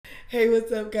Hey,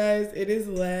 what's up, guys? It is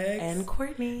Lex. And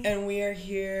Courtney. And we are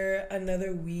here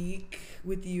another week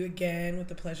with you again, with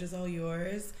the pleasure's all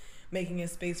yours, making a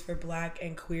space for Black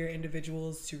and queer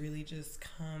individuals to really just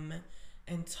come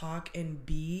and talk and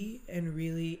be and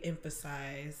really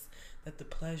emphasize that the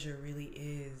pleasure really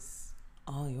is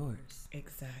all yours.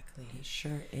 Exactly. It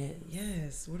sure is.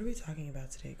 Yes. What are we talking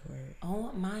about today, Court?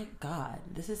 Oh my God.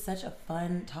 This is such a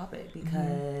fun topic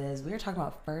because we are talking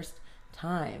about first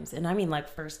times. And I mean like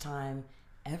first time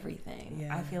everything.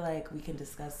 Yeah. I feel like we can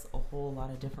discuss a whole lot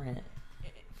of different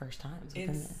first times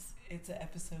within this. It's an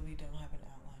episode we don't have an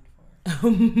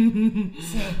outline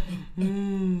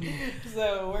for.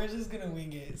 So we're just going to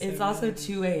wing it. So it's also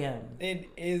 2 a.m. It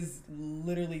is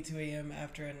literally 2 a.m.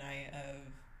 after a night of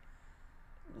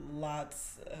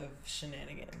lots of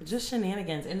shenanigans. Just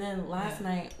shenanigans. And then last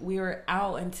night we were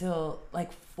out until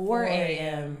like 4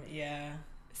 a.m. Yeah.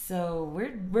 So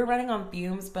we're running on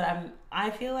fumes, but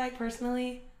I feel like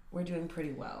personally we're doing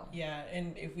pretty well. Yeah,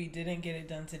 and if we didn't get it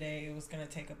done today, it was gonna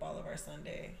take up all of our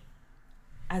Sunday.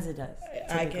 As it does.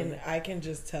 I can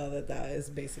just tell that is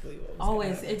basically what was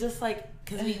always. It just like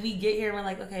because we get here and we're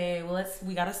like, okay, well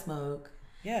we gotta smoke.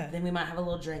 Yeah. Then we might have a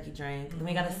little drinky drink. Then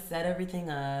we gotta set everything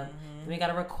up. Then we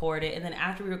gotta record it. And then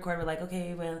after we record, we're like,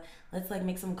 okay, well, let's like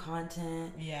make some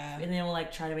content. Yeah. And then we'll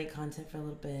like try to make content for a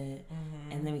little bit.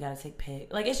 And then we gotta take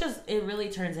pics. Like it really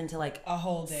turns into like a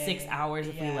whole day. 6 hours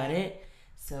if we let it.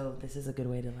 So this is a good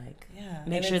way to like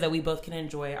make and sure that we both can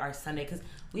enjoy our Sunday because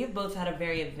we have both had a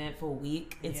very eventful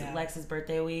week. It's Lex's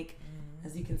birthday week,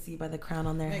 as you can see by the crown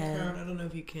on their head. Crown, I don't know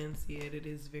if you can see it. It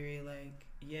is very like.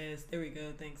 Yes, there we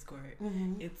go. Thanks, Court.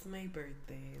 It's my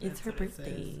birthday. It's her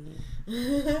birthday.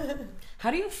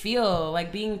 How do you feel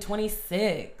like being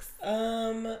 26?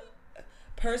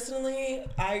 Personally,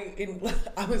 I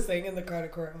was saying in the car to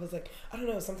Court, I was like, I don't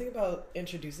know, something about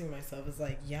introducing myself is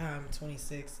like, yeah, I'm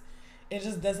 26. It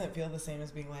just doesn't feel the same as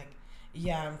being like,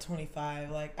 yeah, I'm 25.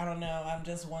 Like, I don't know, I'm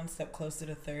just one step closer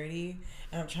to 30,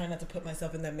 and I'm trying not to put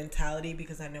myself in that mentality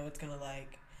because I know it's gonna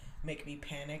like make me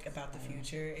panic about the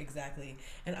future. Exactly.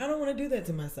 And I don't want to do that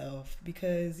to myself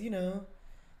because, you know,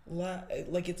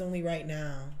 like it's only right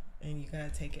now and you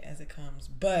got to take it as it comes.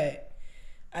 But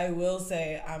I will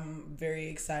say I'm very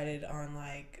excited on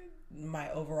like my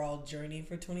overall journey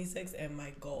for 26 and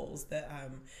my goals that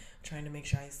I'm trying to make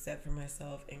sure I set for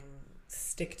myself and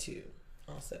stick to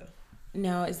also.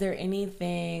 Now, is there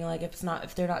anything, like if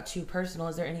they're not too personal,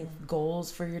 is there any goals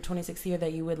for your 26th year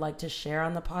that you would like to share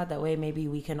on the pod? That way maybe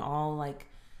we can all like,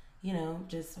 you know,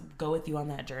 just go with you on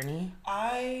that journey.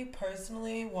 I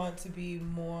personally want to be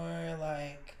more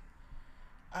like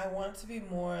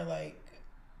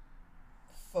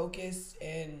focused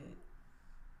and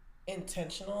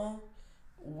intentional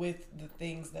with the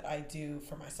things that I do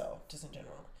for myself, just in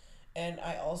general. And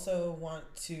I also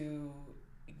want to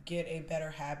get a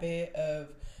better habit of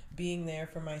being there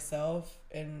for myself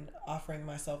and offering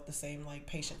myself the same like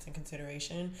patience and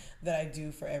consideration that I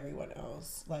do for everyone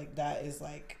else. Like that is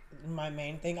like my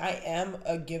main thing. I am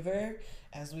a giver,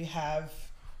 as we have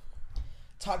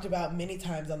talked about many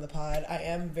times on the pod. I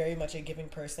am very much a giving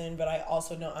person, but I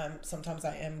also know sometimes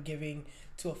I am giving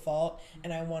to a fault,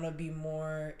 and I want to be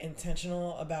more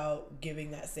intentional about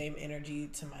giving that same energy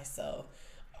to myself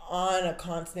on a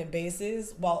constant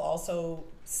basis while also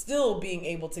still being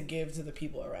able to give to the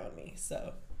people around me.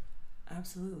 So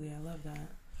absolutely, I love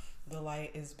that. The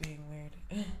light is being weird.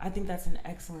 I think that's an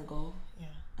excellent goal. Yeah.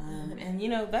 And you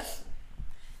know, that's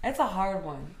a hard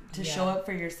one to show up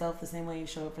for yourself the same way you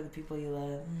show up for the people you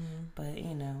love. But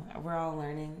you know, we're all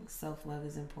learning. Self-love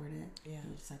is important. Yeah.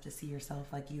 You just have to see yourself,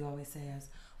 like you always say, as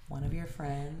one of your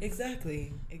friends.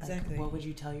 Exactly. Like, what would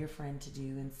you tell your friend to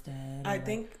do instead? I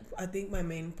think my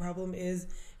main problem is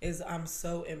I'm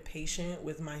so impatient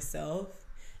with myself,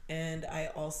 and I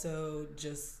also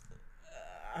just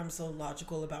I'm so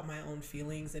logical about my own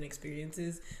feelings and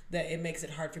experiences that it makes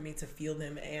it hard for me to feel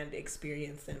them and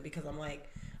experience them, because I'm like,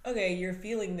 okay, you're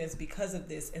feeling this because of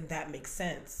this, and that makes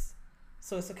sense,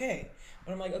 so it's okay.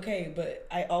 But I'm like, okay, but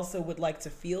I also would like to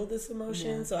feel this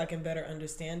emotion so I can better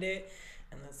understand it.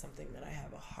 And that's something that I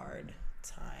have a hard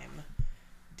time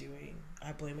doing.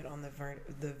 I blame it on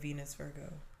the Venus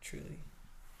Virgo, truly.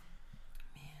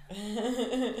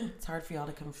 Man. It's hard for y'all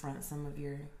to confront some of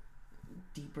your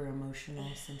deeper emotional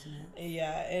sentiment.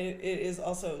 Yeah, it is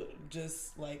also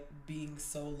just like being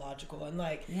so logical and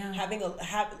like having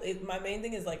my main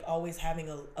thing is like always having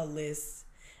a list.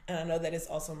 And I know that it's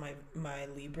also my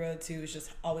Libra too. It's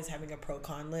just always having a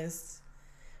pro-con list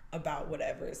about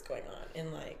whatever is going on,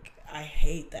 and like I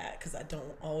hate that because I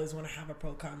don't always want to have a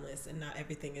pro-con list, and not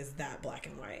everything is that black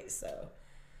and white. So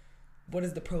what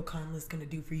is the pro-con list gonna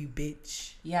do for you,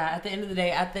 bitch? Yeah, at the end of the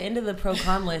day, at the end of the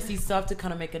pro-con list, you still have to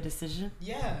kind of make a decision.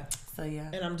 Yeah. So, yeah.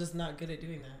 And I'm just not good at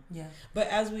doing that. Yeah. But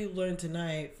as we learned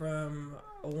tonight from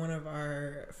one of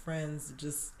our friends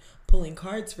just pulling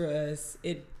cards for us,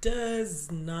 it does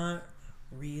not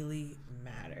really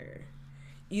matter.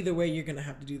 Either way, you're gonna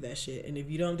have to do that shit. And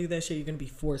if you don't do that shit, you're gonna be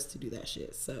forced to do that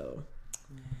shit. So...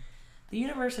 The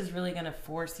universe is really gonna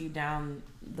force you down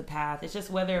the path. It's just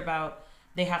whether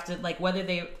they have to, like, whether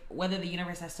the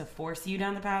universe has to force you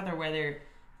down the path or whether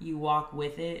you walk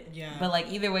with it. Yeah. But like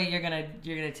either way, you're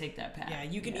gonna take that path. Yeah,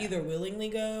 you can either willingly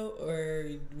go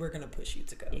or we're gonna push you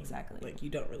to go. Exactly. Like you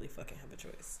don't really fucking have a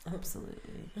choice.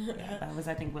 Absolutely. Yeah, that was,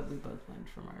 I think, what we both learned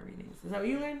from our readings. Is that what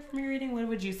you learned from your reading? What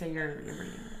would you say your reading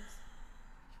was?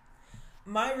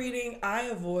 My reading,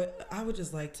 I would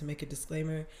just like to make a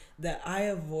disclaimer that I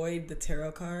avoid the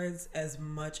tarot cards as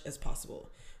much as possible.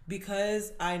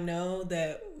 Because I know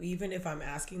that even if I'm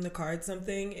asking the card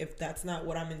something, if that's not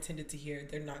what I'm intended to hear,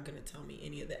 they're not going to tell me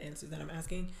any of the answers that I'm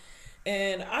asking.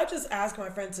 And I just asked my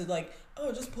friend to like,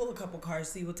 oh, just pull a couple cards,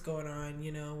 see what's going on,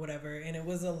 you know, whatever. And it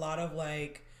was a lot of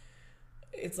like,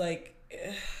 it's like,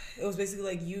 it was basically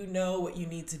like, you know what you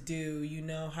need to do. You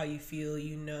know how you feel,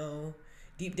 you know,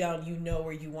 deep down, you know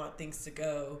where you want things to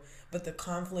go. But the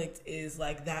conflict is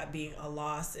like that being a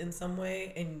loss in some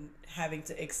way and having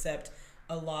to accept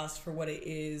a loss for what it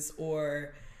is,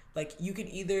 or like you can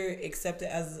either accept it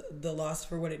as the loss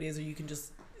for what it is, or you can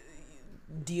just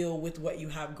deal with what you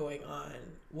have going on,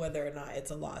 whether or not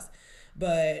it's a loss.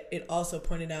 But it also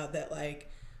pointed out that like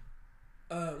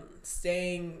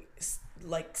staying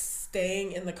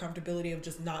in the comfortability of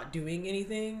just not doing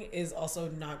anything is also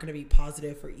not going to be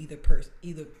positive for either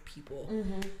people.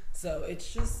 Mm-hmm. So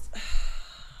it's just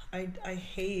I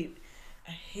hate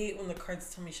when the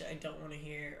cards tell me shit I don't want to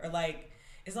hear, or like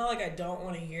it's not like I don't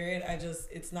want to hear it.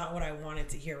 It's not what I wanted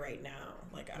to hear right now.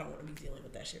 Like, I don't want to be dealing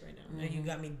with that shit right now. Mm-hmm. Now you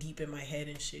got me deep in my head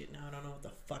and shit. Now I don't know what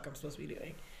the fuck I'm supposed to be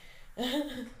doing.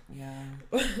 Yeah.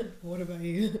 What about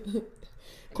you?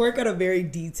 Court got a very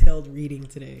detailed reading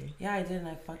today. Yeah, I did, and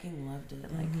I fucking loved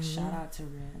it. Like, shout out to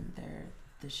Rin. They're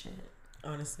the shit.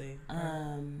 Honestly.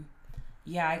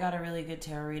 Yeah, I got a really good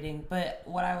tarot reading. But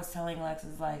what I was telling Lex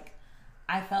is, like,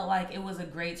 I felt like it was a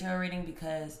great tarot reading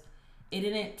because it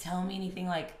didn't tell me anything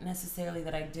like necessarily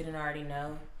that I didn't already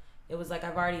know. It was like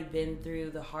I've already been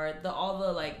through all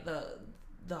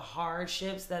the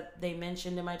hardships that they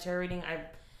mentioned in my tarot reading. I've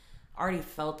already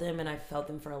felt them, and I've felt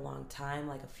them for a long time,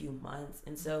 like a few months.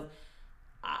 And so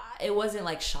it wasn't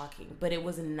like shocking, but it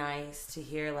was nice to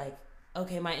hear like,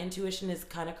 okay, my intuition is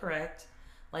kind of correct.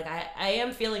 Like I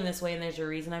am feeling this way, and there's a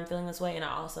reason I'm feeling this way, and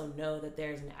I also know that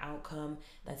there's an outcome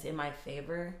that's in my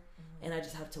favor, and I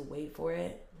just have to wait for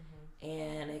it.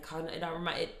 And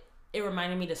it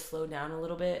reminded me to slow down a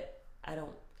little bit. I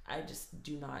don't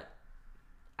do that.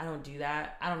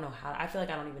 I don't know how. I feel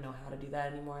like I don't even know how to do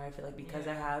that anymore. I feel like because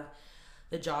I have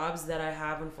the jobs that I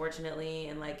have, unfortunately,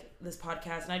 and like this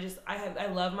podcast, and I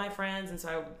love my friends, and so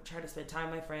I try to spend time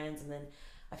with my friends, and then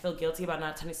I feel guilty about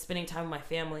not spending time with my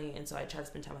family, and so I try to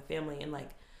spend time with my family, and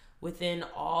like within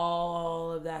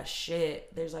all of that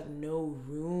shit, there's like no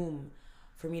room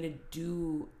for me to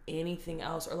do anything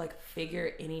else or like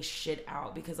figure any shit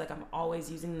out, because like I'm always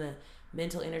using the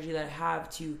mental energy that I have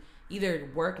to either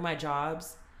work my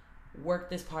jobs, work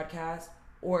this podcast,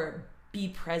 or be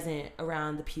present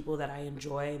around the people that I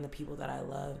enjoy and the people that I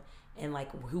love. And like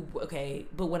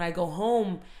but when I go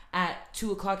home at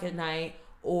 2:00 at night,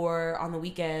 or on the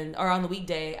weekend or on the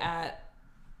weekday at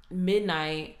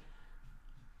midnight,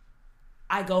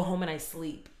 I go home and I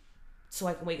sleep so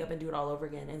I can wake up and do it all over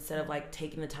again, instead of like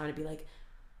taking the time to be like,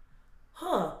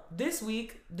 this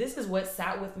week, this is what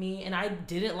sat with me, and I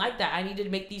didn't like that. I needed to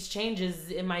make these changes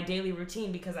in my daily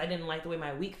routine because I didn't like the way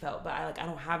my week felt, but I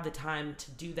don't have the time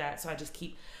to do that. So I just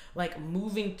keep like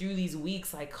moving through these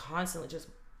weeks, like constantly just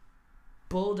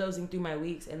bulldozing through my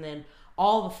weeks. And then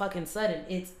all of a fucking sudden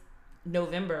it's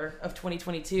November of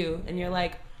 2022, and you're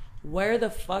like, where the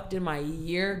fuck did my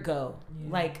year go?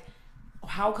 Yeah. Like,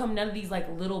 how come none of these like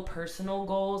little personal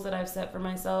goals that I've set for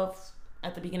myself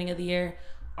at the beginning of the year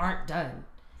aren't done?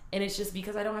 And it's just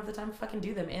because I don't have the time to fucking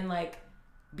do them. And like,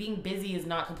 being busy is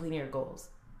not completing your goals.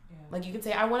 Yeah. Like, you can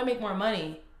say, I want to make more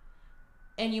money,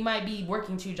 and you might be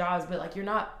working 2 jobs, but like,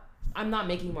 I'm not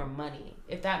making more money,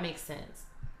 if that makes sense.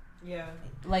 Yeah.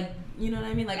 Like, you know what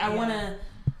I mean? Like, I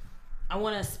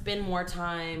want to spend more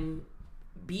time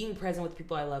being present with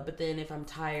people I love, but then if I'm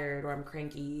tired or I'm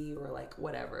cranky or like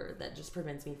whatever, that just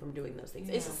prevents me from doing those things.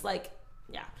 Yeah. It's just like,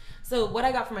 Yeah. So what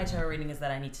I got from my tarot reading is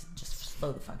that I need to just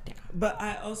slow the fuck down. But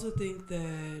I also think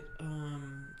that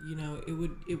you know, it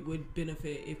would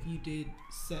benefit if you did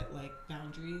set like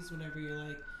boundaries whenever you're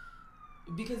like,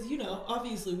 because you know,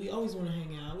 obviously we always want to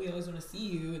hang out, we always want to see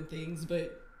you and things,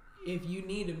 but if you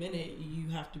need a minute, you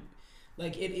have to,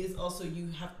 like, it is also,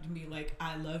 you have to be like,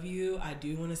 I love you, I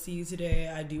do want to see you today,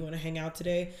 I do want to hang out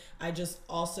today. I just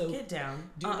also get down.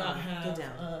 Do not have. Get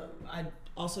down. I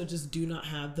also just do not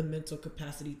have the mental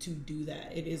capacity to do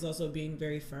that. It is also being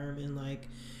very firm and like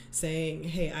saying,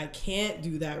 hey, I can't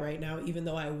do that right now, even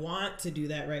though I want to do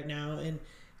that right now, and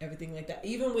everything like that.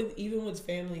 Even with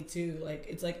family too. Like,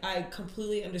 it's like, I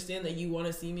completely understand that you want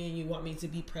to see me and you want me to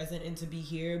be present and to be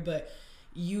here, but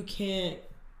you can't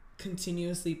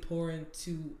continuously pour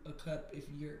into a cup if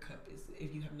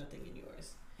you have nothing in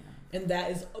yours. Yeah. And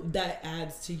that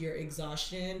adds to your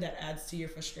exhaustion, that adds to your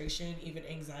frustration, even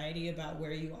anxiety about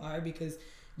where you are, because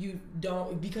you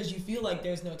feel like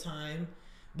there's no time,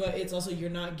 but it's also, you're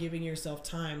not giving yourself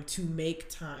time to make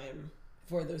time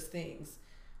for those things.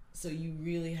 So you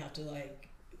really have to like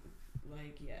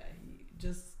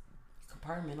just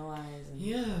compartmentalize. And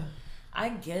yeah. I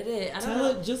get it.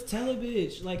 Just tell a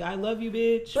bitch, like, I love you,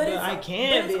 bitch, but I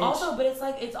can't. But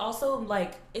it's also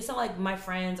like it's not like my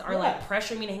friends are like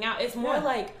pressuring me to hang out. It's more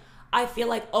like, I feel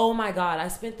like, oh my God, I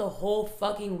spent the whole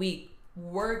fucking week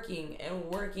working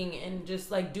and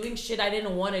just like doing shit I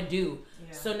didn't want to do.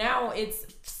 Yeah. So now it's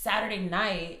Saturday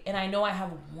night and I know I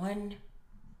have one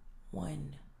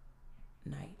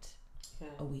night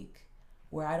a week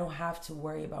where I don't have to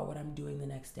worry about what I'm doing the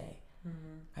next day.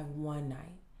 Mm-hmm. I have one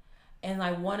night. And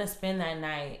I want to spend that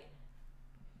night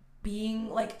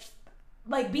being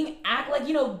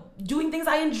doing things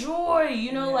I enjoy,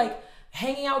 you know, like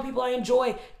hanging out with people I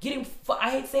enjoy, I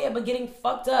hate to say it, but getting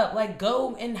fucked up, like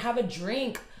go and have a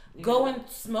drink, go and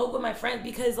smoke with my friends,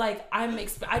 because like I'm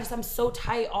so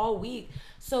tight all week.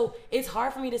 So it's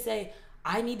hard for me to say,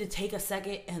 I need to take a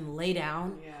second and lay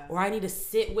down, or I need to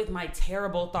sit with my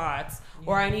terrible thoughts,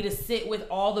 or I need to sit with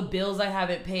all the bills I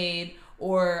haven't paid,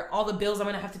 or all the bills I'm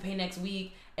gonna have to pay next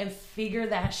week, and figure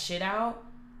that shit out.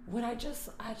 When I just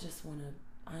wanna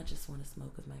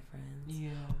smoke with my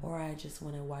friends, or I just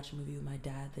wanna watch a movie with my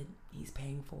dad that he's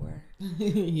paying for.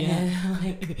 And,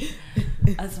 like,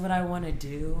 that's what I wanna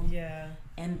do. Yeah.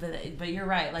 And but you're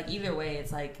right. Like, either way,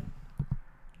 it's like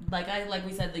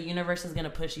we said, the universe is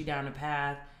gonna push you down a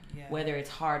path, whether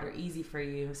it's hard or easy for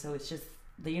you. So it's just,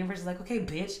 the universe is like, okay,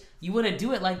 bitch, you wanna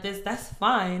do it like this? That's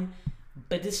fine.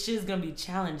 But this shit is gonna be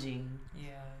challenging.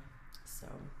 Yeah. So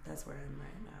that's where I'm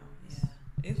right now.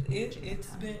 Yeah.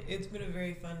 It's been a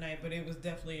very fun night, but it was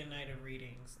definitely a night of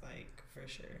readings, like, for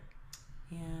sure.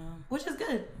 Yeah. Which is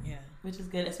good. Yeah. Which is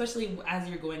good, especially as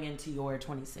you're going into your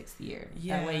 26th year.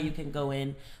 Yeah. That way you can go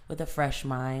in with a fresh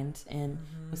mind and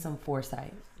with some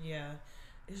foresight. Yeah.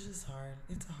 It's just hard.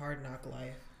 It's a hard knock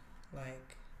life.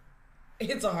 Like,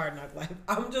 it's a hard knock life.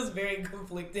 I'm just very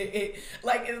conflicted. It's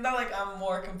not like I'm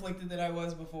more conflicted than I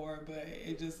was before, but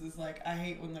it just is like, I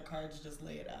hate when the cards just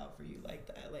lay it out for you like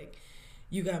that. Like,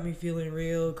 you got me feeling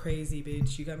real crazy,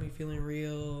 bitch. You got me feeling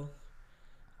real,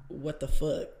 what the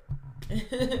fuck?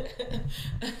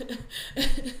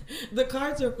 The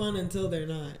cards are fun until they're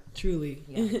not, truly.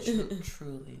 Yeah,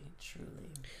 truly.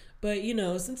 But, you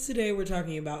know, since today we're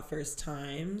talking about first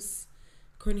times,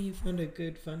 Courtney, you found a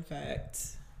good fun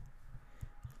fact.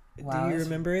 Wow, do you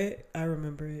remember it? I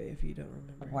remember it if you don't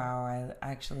remember it. Wow, I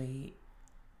actually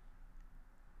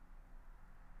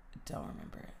don't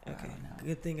remember it. Okay,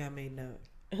 good thing I made note.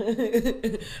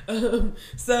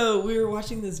 So we were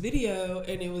watching this video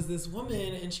and it was this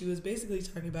woman and she was basically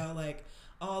talking about like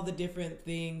all the different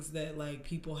things that like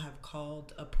people have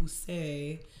called a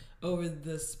poussée over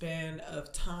the span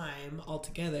of time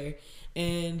altogether.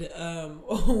 And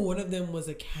one of them was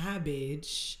a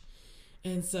cabbage.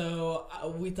 And so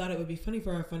we thought it would be funny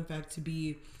for our fun fact to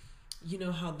be, you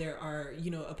know how there are,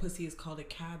 you know, a pussy is called a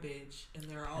cabbage, and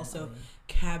there are also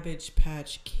Cabbage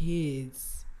Patch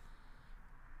Kids.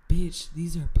 Bitch,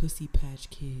 these are Pussy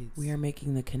Patch Kids. We are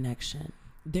making the connection.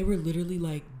 They were literally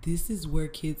like, this is where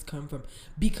kids come from,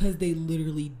 because they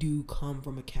literally do come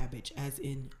from a cabbage, as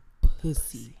in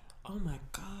pussy. Oh my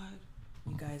God.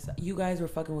 You guys were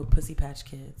fucking with Pussy Patch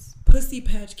Kids. Pussy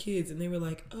Patch Kids, and they were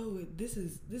like, "Oh, this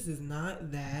is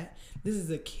not that. This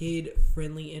is a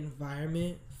kid-friendly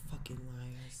environment." Fucking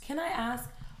liars. Can I ask,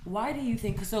 why do you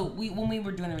think? So when we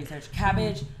were doing the research,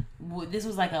 cabbage, this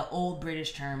was like an old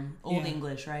British term, old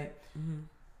English, right? Mm-hmm.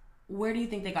 Where do you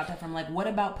think they got that from? Like, what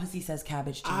about pussy says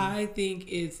cabbage to you? I think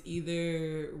it's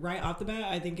either right off the bat.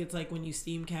 I think it's like when you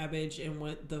steam cabbage and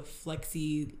what the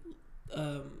flexi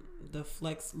the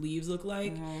flex leaves look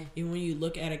like. And when you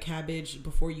look at a cabbage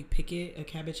before you pick it, a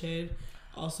cabbage head,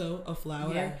 also a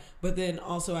flower. Yeah. But then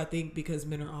also I think because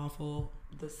men are awful,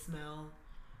 the smell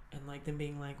and like them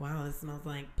being like, wow, this smells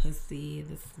like pussy.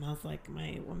 This smells like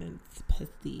my woman's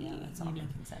pussy. Yeah, that's all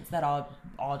making sense. That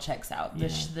all checks out.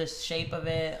 The shape of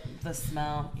it, the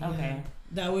smell. Yeah. Okay.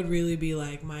 That would really be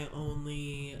like my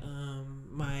only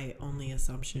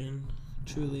assumption,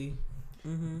 truly.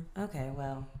 Okay,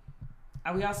 well,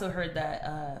 we also heard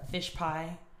that fish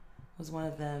pie was one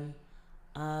of them.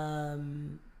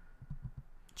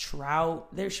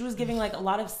 Trout. There, she was giving like a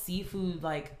lot of seafood,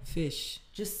 like fish,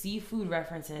 just seafood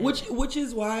references. Which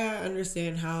is why I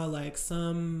understand how like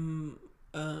some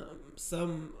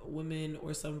women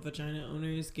or some vagina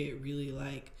owners get really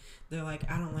like, they're like,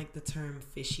 I don't like the term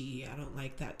fishy. I don't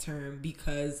like that term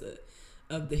because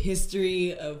of the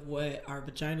history of what our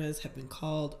vaginas have been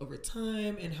called over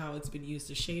time and how it's been used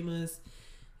to shame us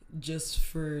just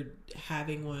for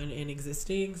having one and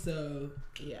existing. So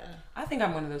yeah, I think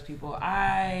I'm one of those people.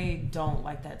 I don't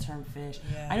like that term fish.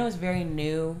 I know it's very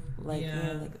new, like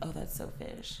like, oh, that's so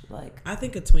fish. Like, I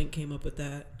think a twink came up with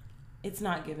that. It's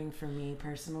not giving for me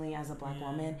personally as a black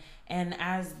woman, and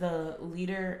as the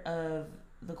leader of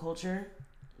the culture,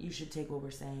 you should take what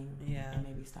we're saying and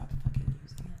maybe stop fucking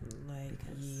using it. Like,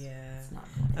 because it's not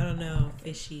I don't know.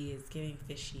 Fishy. It's getting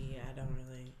fishy. I don't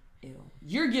really. Ew.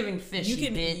 You're giving fishy,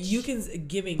 bitch. You can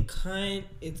giving cunt.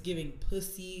 It's giving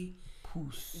pussy.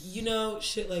 Puss. You know,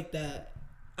 shit like that.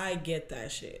 I get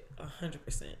that shit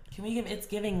 100%. Can we give? It's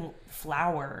giving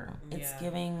flower. It's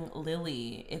giving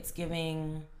lily. It's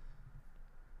giving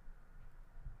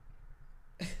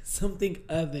something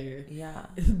other.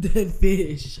 Than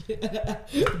fish.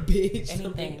 Bitch. Anything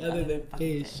something other than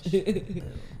fish.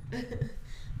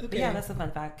 Okay. But yeah, that's a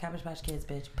fun fact. Cabbage Patch Kids,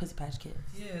 bitch. Pussy Patch Kids.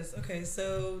 Yes. Okay.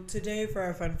 So today for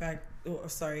our fun fact,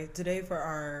 today for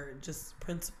our just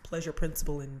pleasure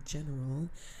principle in general,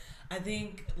 I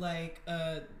think like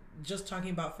just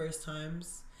talking about first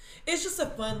times, it's just a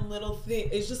fun little thing.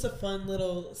 It's just a fun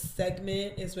little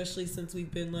segment, especially since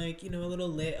we've been like, a little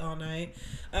lit all night.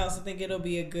 I also think it'll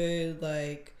be a good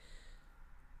like,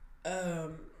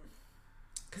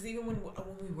 because even when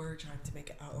we were trying to make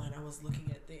an outline, I was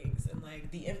looking at things and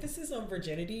like the emphasis on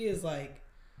virginity is like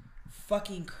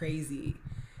fucking crazy.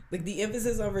 Like the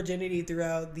emphasis on virginity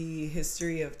throughout the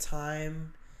history of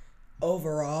time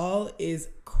overall is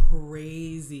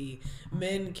crazy.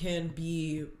 Men can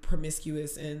be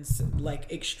promiscuous and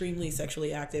like extremely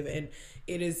sexually active, and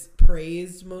it is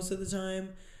praised most of the time.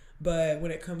 But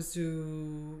when it comes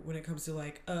to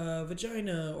like a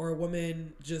vagina or a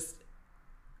woman just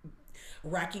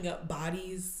racking up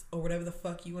bodies or whatever the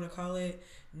fuck you want to call it,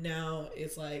 now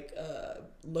it's like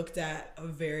looked at a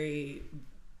very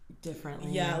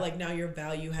differently. Yeah, like now your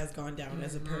value has gone down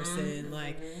as a person,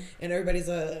 like, and everybody's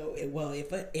well,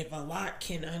 if a lock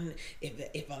can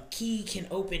if a key can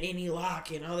open any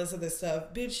lock and all this other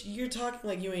stuff, bitch, you're talking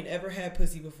like you ain't ever had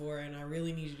pussy before, and I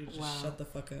really need you to just shut the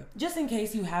fuck up. Just in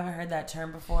case you haven't heard that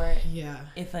term before,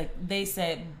 if like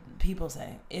people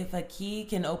say if a key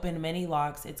can open many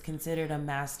locks, it's considered a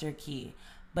master key.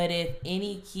 But if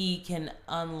any key can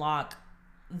unlock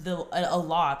a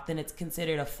lock, then it's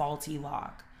considered a faulty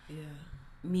lock. Yeah.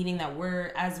 Meaning that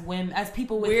we're as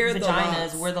people with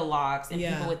vaginas, we're the locks, and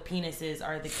people with penises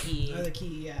are the key.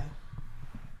 Yeah.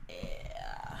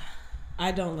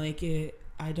 I don't like it.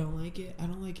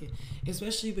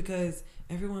 Especially because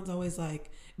everyone's always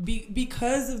like,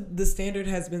 because of the standard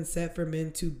has been set for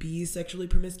men to be sexually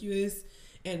promiscuous,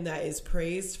 and that is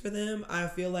praised for them. I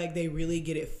feel like they really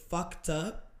get it fucked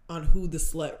up on who the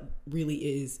slut really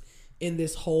is in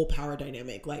this whole power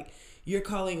dynamic. Like, you're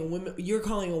calling a woman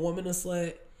a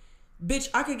slut. Bitch,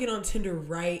 I could get on Tinder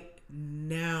right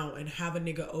now and have a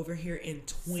nigga over here in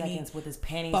 20 seconds with his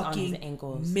panties on his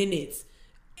ankles. Minutes.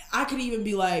 I could even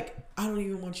be like, I don't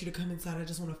even want you to come inside. I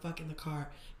just want to fuck in the car.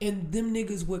 And them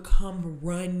niggas would come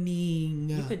running.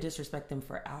 You could disrespect them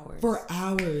for hours.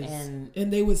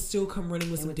 And they would still come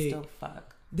running with some dick. Still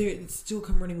fuck. They'd still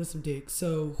come running with some dick.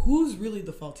 So who's really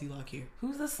the faulty lock here?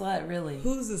 Who's the slut, really?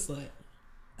 Who's the slut?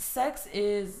 Sex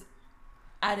is,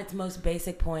 at its most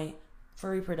basic point, for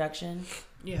reproduction.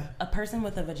 Yeah. A person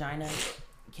with a vagina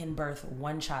can birth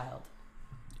one child.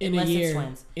 In a year. It's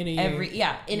twins. In a year.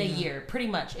 A year. Pretty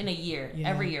much in a year. Yeah.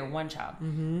 Every year, one child.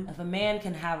 Mm-hmm. If a man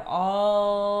can have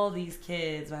all these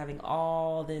kids by having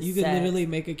all this You could literally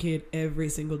make a kid every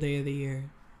single day of the year.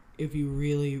 If you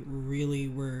really, really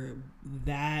were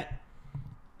that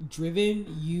driven,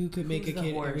 you could make a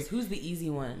kid Who's the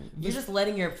easy one? You're just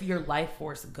letting your life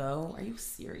force go? Are you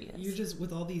serious? You're just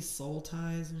with all these soul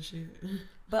ties and shit.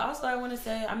 But also, I want to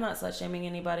say I'm not slut shaming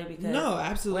anybody because no,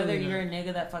 absolutely whether not. you're a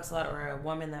nigga that fucks a lot or a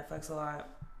woman that fucks a lot,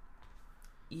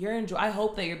 I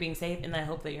hope that you're being safe and I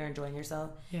hope that you're enjoying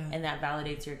yourself, and that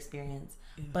validates your experience.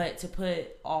 Yeah. But to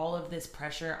put all of this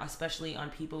pressure, especially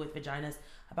on people with vaginas,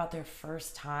 about their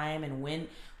first time and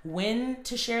when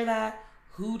to share that,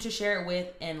 who to share it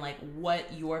with, and like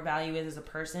what your value is as a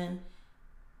person,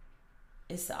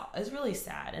 it's really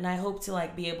sad. And I hope to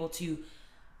like be able to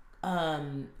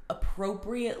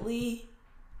appropriately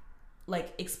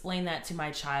like explain that to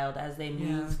my child as they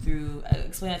move through,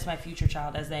 explain that to my future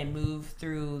child as they move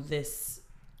through this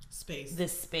space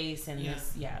and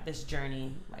this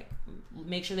journey. Like,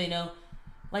 make sure they know,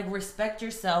 like, respect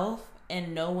yourself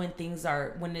and know when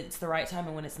it's the right time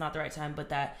and when it's not the right time, but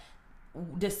that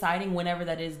deciding whenever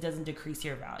that is doesn't decrease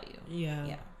your value.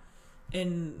 Yeah.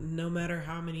 And no matter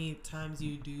how many times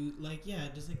you do, like,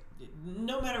 just like,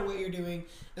 no matter what you're doing,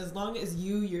 as long as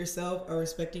you yourself are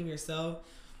respecting yourself,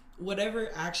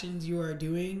 whatever actions you are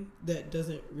doing, that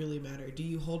doesn't really matter. Do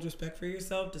you hold respect for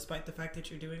yourself despite the fact that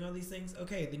you're doing all these things?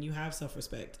 Okay, then you have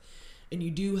self-respect. And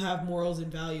you do have morals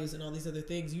and values and all these other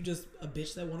things. You just a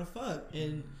bitch that want to fuck.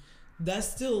 And that's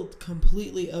still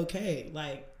completely okay.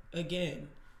 Like, again,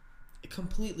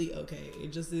 completely okay.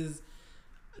 It just is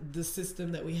the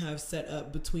system that we have set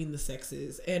up between the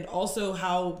sexes. And also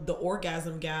how the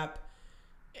orgasm gap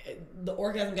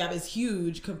is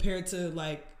huge compared to,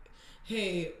 like,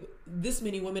 hey, this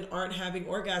many women aren't having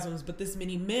orgasms, but this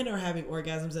many men are having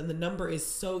orgasms, and the number is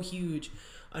so huge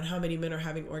on how many men are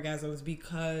having orgasms,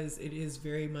 because it is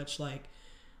very much like,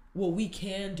 well, we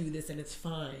can do this and it's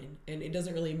fine, and it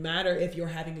doesn't really matter if you're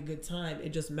having a good time. It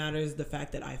just matters the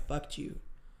fact that I fucked you,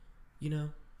 you know?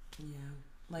 Yeah.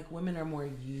 Like, women are more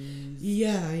used.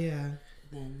 Yeah.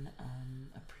 Than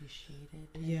appreciated.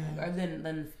 Yeah. Or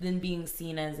than being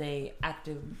seen as a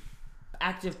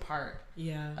active part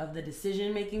of the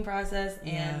decision making process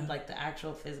and like the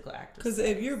actual physical act. Because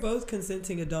if you're both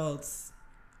consenting adults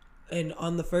and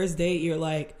on the first date you're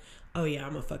like, oh yeah,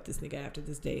 I'm gonna fuck this nigga after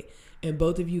this date, and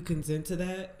both of you consent to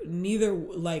that, neither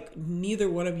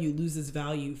one of you loses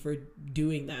value for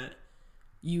doing that.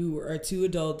 You are two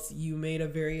adults. You made a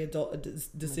very adult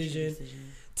decision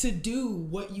to do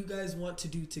what you guys want to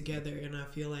do together, and I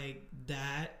feel like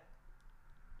that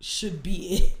should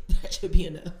be it. That should be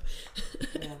enough.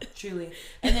 Yeah, truly.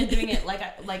 And then doing it like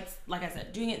I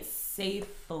said, doing it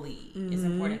safely is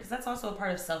important, because that's also a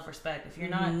part of self-respect. If you're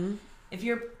not, if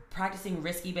you're practicing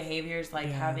risky behaviors like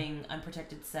having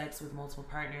unprotected sex with multiple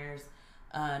partners,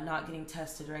 not getting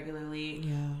tested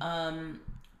regularly,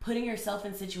 putting yourself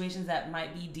in situations that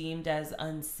might be deemed as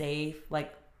unsafe,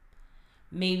 like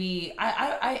maybe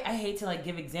I hate to like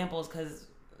give examples because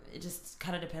it just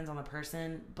kind of depends on the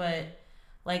person, but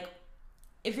like,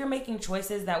 if you're making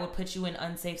choices that would put you in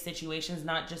unsafe situations,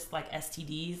 not just like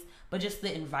STDs, but just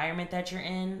the environment that you're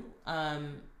in,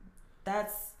 I'm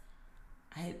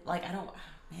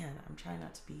trying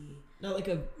not to be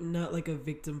not like a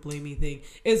victim blaming thing.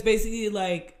 It's basically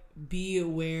like, be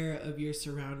aware of your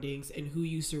surroundings and who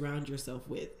you surround yourself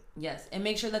with. Yes, and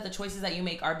make sure that the choices that you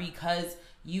make are because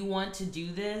you want to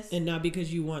do this, and not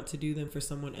because you want to do them for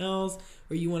someone else,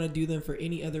 or you want to do them for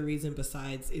any other reason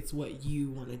besides it's what you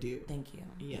want to do. Thank you.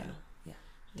 Yeah.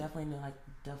 Definitely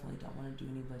don't want to do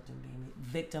any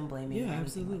victim blaming. Yeah,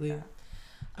 absolutely. Like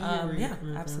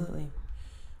absolutely.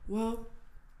 Well,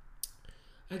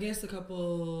 I guess a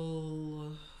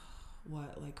couple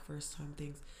first time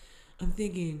things. I'm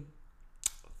thinking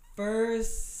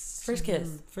first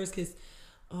kiss.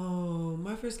 Oh,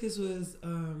 my first kiss was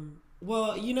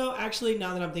well, actually,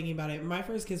 now that I'm thinking about it, my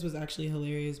first kiss was actually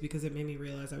hilarious because it made me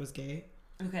realize I was gay.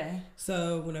 Okay.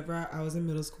 So whenever I was in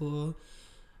middle school,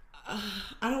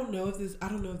 I don't know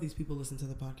if these people listen to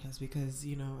the podcast because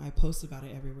I post about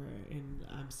it everywhere and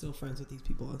I'm still friends with these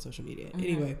people on social media.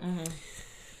 Anyway,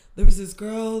 there was this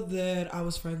girl that I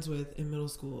was friends with in middle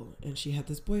school, and she had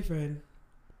this boyfriend.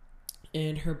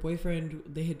 And her boyfriend,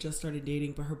 they had just started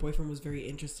dating, but her boyfriend was very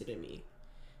interested in me.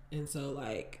 And so,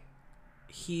 like,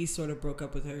 he sort of broke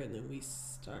up with her, and then we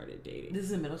started dating. This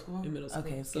is in middle school? In middle school.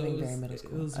 Okay, it's very middle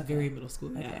school. It was very middle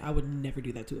school. Okay. Yeah, I would never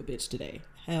do that to a bitch today.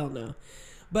 Hell no.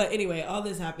 But anyway, all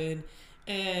this happened,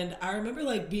 and I remember,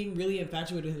 like, being really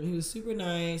infatuated with him. He was super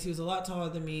nice. He was a lot taller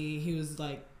than me. He was,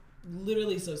 like,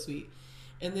 literally so sweet.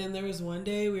 And then there was one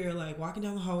day we were, like, walking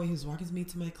down the hallway. He was walking me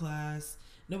to my class.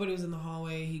 Nobody was in the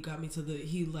hallway. He got me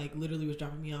he like literally was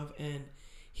dropping me off, and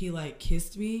he like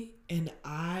kissed me, and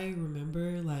I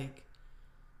remember like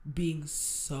being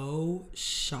so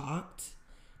shocked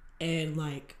and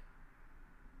like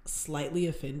slightly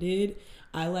offended.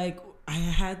 I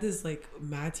had this like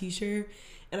Mad t-shirt,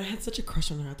 And I had such a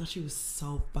crush on her. I thought she was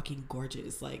so fucking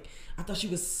gorgeous. Like, I thought she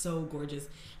was so gorgeous.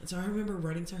 And so I remember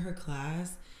running to her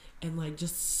class and like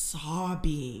just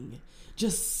sobbing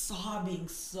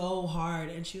so hard.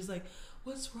 And she was like,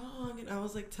 what's wrong? And I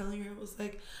was like telling her, I was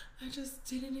like, I just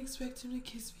didn't expect him to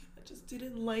kiss me. I just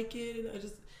didn't like it. And I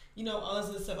just, you know, all this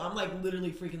other stuff. I'm like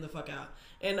literally freaking the fuck out.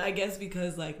 And I guess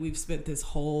because like we've spent this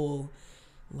whole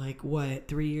like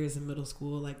 3 years in middle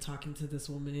school like talking to this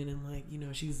woman, and like, you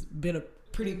know, she's been a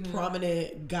pretty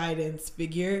prominent guidance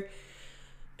figure.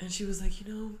 And she was like,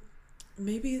 you know,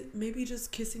 maybe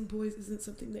just kissing boys isn't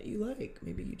something that you like.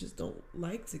 Maybe you just don't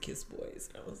like to kiss boys.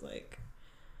 And I was like,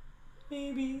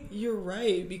 maybe you're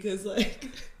right, because like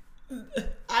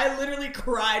I literally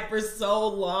cried for so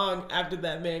long after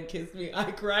that man kissed me.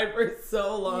 I cried for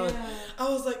so long. Yeah. I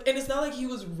was like, and it's not like he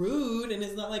was rude, and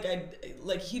it's not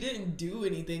like he didn't do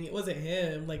anything. It wasn't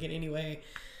him like in any way.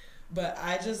 But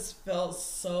I just felt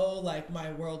so like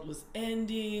my world was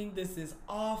ending. This is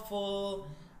awful.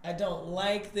 I don't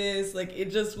like this. Like, it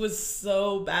just was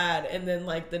so bad. And then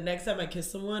like the next time I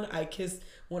kissed someone, I kissed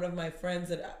one of my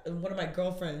friends one of my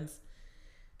girlfriends.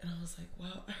 And I was like,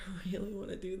 wow, I really want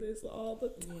to do this all the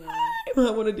time. Yeah.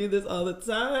 I want to do this all the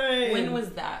time. When was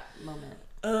that moment?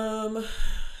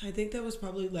 I think that was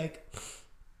probably like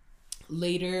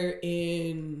later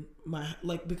in my,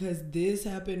 like, because this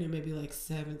happened in maybe like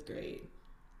 7th grade.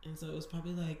 And so it was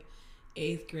probably like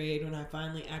 8th grade when I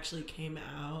finally actually came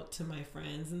out to my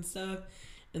friends and stuff.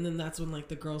 And then that's when like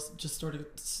the girls just sort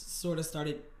of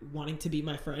started wanting to be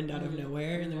my friend out of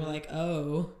nowhere. And they were like,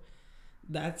 oh,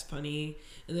 that's funny.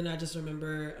 And then I just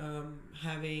remember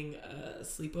having a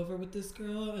sleepover with this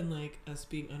girl, and like us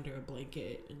being under a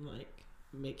blanket and like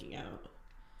making out.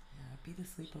 Yeah, it'd be the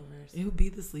sleepovers. It would be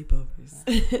the sleepovers.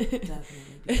 Yeah,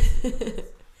 definitely be the sleepovers.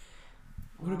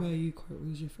 What about you, Court? What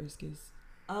was your first kiss?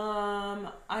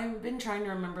 I've been trying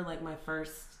to remember like my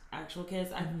first actual kiss.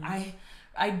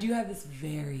 I do have this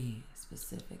very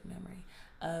specific memory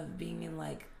of being in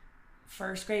like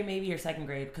 1st grade maybe or 2nd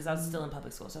grade, because I was still in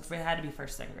public school, so it had to be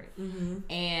 1st, 2nd grade.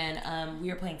 And we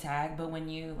were playing tag, but when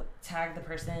you tagged the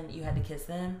person, you had to kiss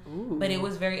them. Ooh. But it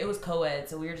was co-ed,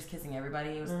 so we were just kissing everybody.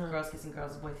 It was girls kissing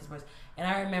girls, boys kissing boys. And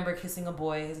I remember kissing a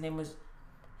boy. His name was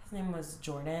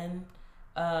Jordan.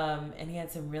 And he had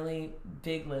some really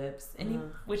big lips,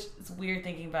 and which is weird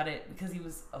thinking about it because he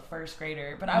was a 1st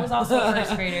grader, but I was also a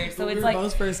 1st grader, so it's like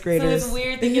both 1st graders. So it's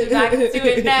weird thinking back to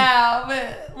it now,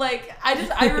 but like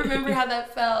I remember how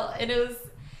that felt, and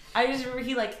I just remember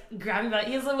he like grabbed me by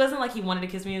it wasn't like he wanted to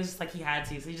kiss me, it was just like he had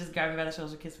to, so he just grabbed me by the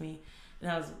shoulders and kissed me,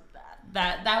 and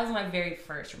that was my very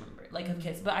first a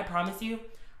kiss. But I promise you,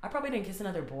 I probably didn't kiss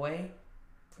another boy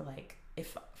for like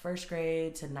 1st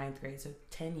grade to 9th grade, so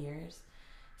 10 years.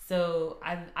 So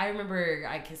I remember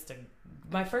I kissed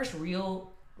my first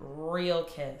real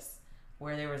kiss,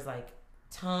 where there was like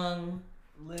tongue,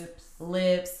 lips,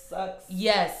 sucks.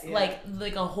 Yes, yeah.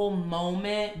 like a whole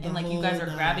moment, and like you guys are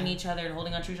grabbing each other and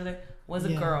holding on to each other, was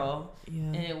a girl,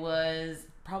 and it was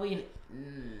probably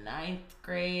in 9th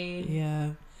grade. Yeah,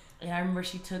 and I remember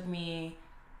she took me.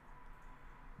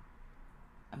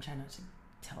 I'm trying not to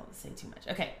say too much.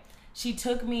 Okay. She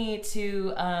took me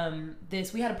to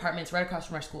we had apartments right across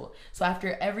from our school. So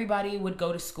after everybody would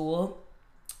go to school,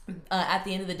 at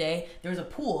the end of the day, there was a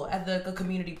pool at the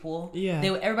community pool. Yeah.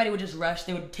 Everybody would just rush.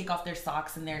 They would take off their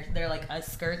socks and their like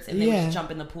skirts, and they would just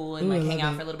jump in the pool and like hang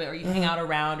out for a little bit, or you hang out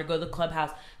around or go to the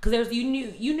clubhouse. Because you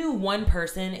knew one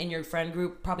person in your friend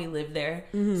group probably lived there,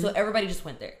 so everybody just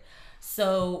went there.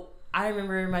 So I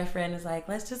remember my friend was like,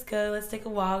 let's just go, let's take a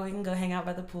walk, we can go hang out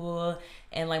by the pool.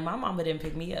 And like my mama didn't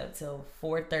pick me up till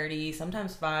 4:30,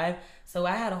 sometimes 5. So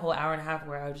I had a whole hour and a half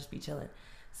where I would just be chilling.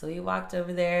 So we walked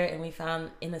over there, and we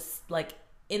found in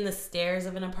the stairs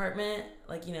of an apartment,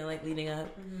 like, you know, like leading up,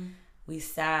 we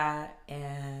sat,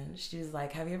 and she was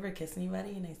like, have you ever kissed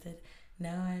anybody? And I said, no,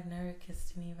 I've never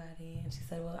kissed anybody. And she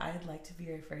said, well, I'd like to be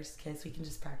your first kiss. We can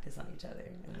just practice on each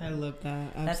other. I love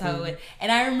that. Absolutely. That's how it went.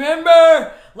 And I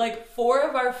remember like 4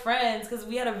 of our friends, because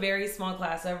we had a very small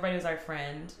class, so everybody was our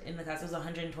friend in the class. It was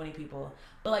 120 people.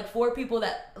 But like 4 people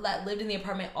that lived in the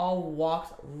apartment all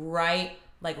walked right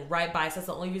by us. That's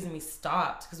the only reason we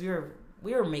stopped, because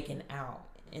we were making out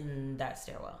in that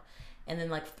stairwell. And then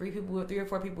like 3 or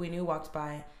 4 people we knew walked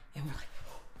by, and we're like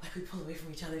we pulled away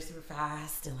from each other super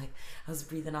fast, and like I was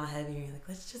breathing all heavy, and like,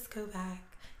 let's just go back.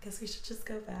 Guess we should just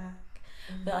go back.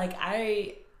 But like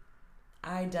I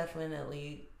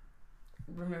definitely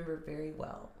remember very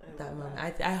well that moment.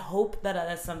 I hope that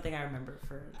that's something I remember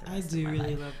for the rest of my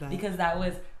life. Love that, because that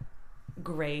was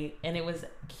great, and it was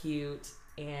cute.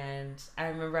 And I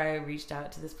remember I reached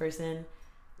out to this person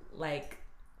like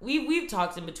we've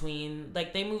talked in between.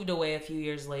 Like, they moved away a few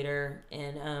years later,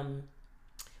 and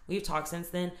we've talked since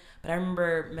then. But I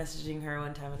remember messaging her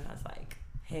one time, and I was like,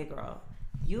 "Hey, girl,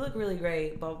 you look really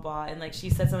great, blah, blah, blah." And, like, she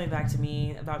said something back to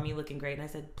me about me looking great. And I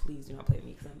said, "Please do not play with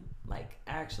me, because I'm, like,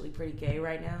 actually pretty gay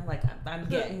right now. Like, I'm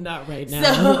gay." Not right now.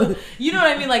 So, you know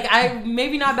what I mean? Like,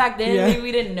 maybe not back then. Yeah. Maybe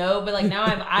we didn't know. But, like, now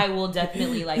I will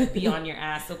definitely, like, be on your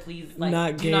ass. So, please,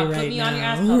 like, do not put me on your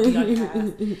ass. I'll be on your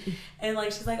ass. And,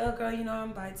 like, she's like, "Oh, girl, you know,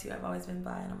 I'm bi, too. I've always been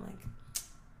bi." And I'm like,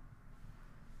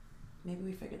 maybe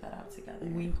we figured that out together.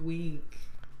 Wink, wink.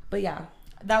 But, yeah,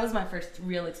 that was my first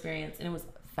real experience. And it was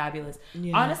fabulous.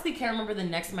 Yeah. Honestly, can't remember the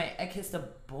next time I kissed a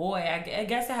boy. I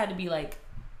guess it had to be like,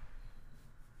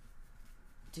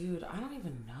 dude, I don't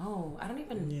even know. I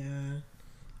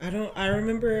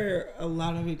remember a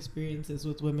lot of experiences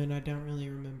with women. I don't really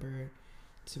remember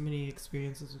too many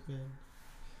experiences with men.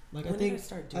 Like, when did I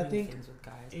start doing things with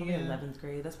guys? Probably 11th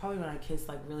grade. That's probably when I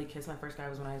really kissed my first guy.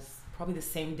 Was when I was probably the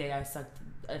same day I sucked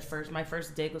at first. My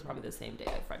first dick was probably the same day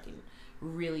I fucking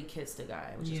really kissed a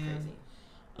guy, which is crazy.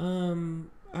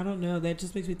 I don't know. That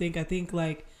just makes me think. I think,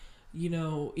 like, you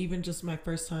know, even just my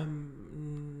first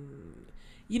time.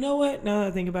 You know what? Now that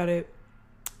I think about it,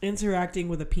 interacting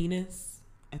with a penis.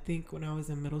 I think when I was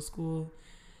in middle school.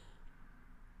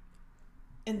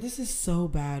 And this is so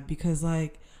bad because,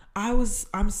 like, I'm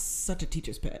such a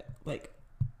teacher's pet.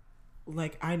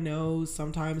 Like I know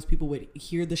sometimes people would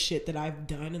hear the shit that I've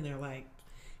done and they're like,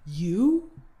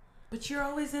 "You?" But you're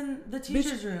always in the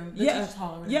teacher's room. The teacher's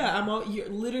hall. Yeah, you're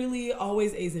literally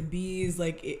always A's and B's.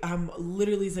 Like, I'm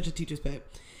literally such a teacher's pet.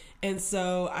 And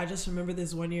so I just remember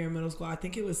this one year in middle school. I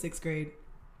think it was 6th grade.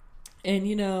 And,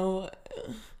 you know,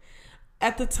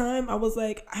 at the time I was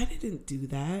like, I didn't do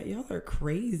that. Y'all are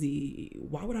crazy.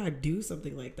 Why would I do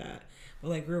something like that? But,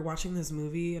 like, we were watching this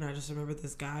movie and I just remember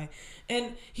this guy.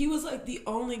 And he was, like, the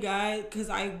only guy,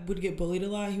 because I would get bullied a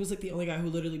lot. He was, like, the only guy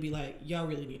who literally be like, "Y'all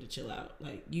really need to chill out.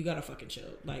 Like, you gotta fucking chill."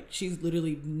 Like, she's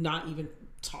literally not even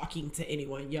talking to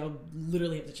anyone. Y'all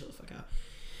literally have to chill the fuck out.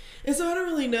 And so I don't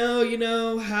really know, you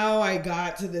know, how I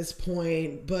got to this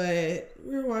point, but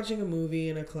we were watching a movie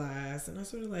in a class and I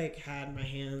sort of, like, had my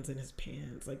hands in his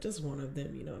pants, like, just one of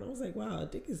them, you know, and I was like, wow,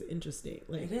 dick is interesting.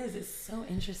 Like, it is. It's so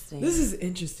interesting. This is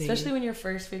interesting. Especially when you're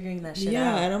first figuring that shit out.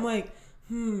 Yeah, and I'm like,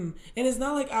 And it's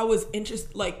not like I was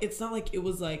interested, like, it's not like it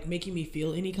was, like, making me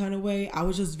feel any kind of way. I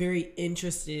was just very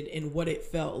interested in what it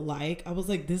felt like. I was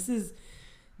like, this is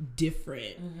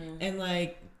different. Mm-hmm. And,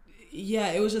 like,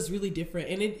 yeah, it was just really different.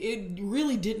 And it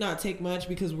really did not take much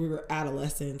because we were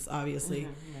adolescents, obviously.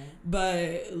 Mm-hmm, right.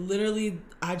 But literally,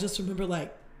 I just remember,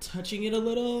 like, touching it a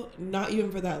little, not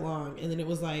even for that long. And then it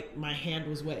was like my hand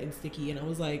was wet and sticky. And I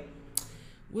was like,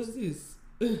 what's this?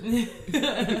 Did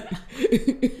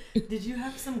you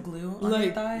have some glue on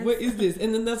your thighs? What is this?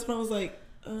 And then that's when I was like,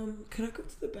 can I go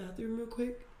to the bathroom real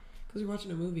quick? Because we're watching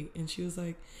a movie. And she was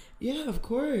like, yeah, of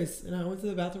course. And I went to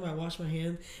the bathroom, I washed my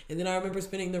hands, and then I remember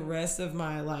spending the rest of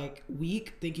my, like,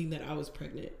 week thinking that I was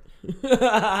pregnant. We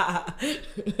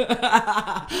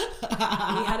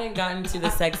hadn't gotten to the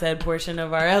sex ed portion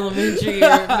of our elementary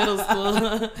or middle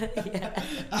school. Yeah.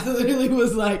 I literally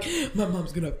was like, my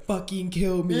mom's gonna fucking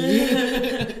kill me.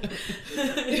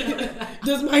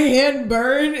 Does my hand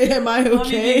burn? Am I okay?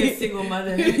 Mommy being a single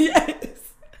mother. Yes.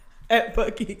 In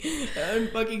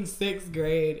fucking 6th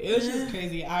grade. It was just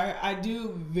crazy. I do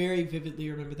very vividly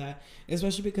remember that,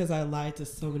 especially because I lied to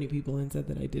so many people and said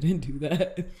that I didn't do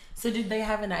that. So did they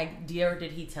have an idea, or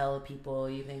did he tell people?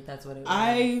 You think that's what it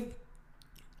was?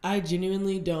 I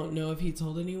genuinely don't know if he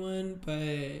told anyone, but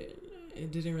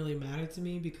it didn't really matter to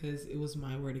me because it was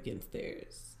my word against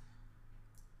theirs.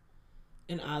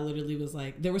 And I literally was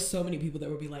like, there were so many people that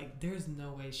would be like, there's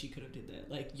no way she could have did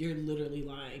that. Like, you're literally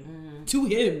lying to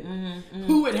him. Mm-hmm.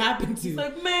 Who it happened to? He's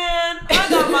like, man, I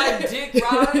got my dick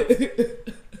right.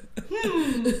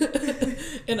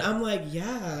 And I'm like,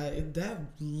 yeah, that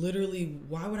literally,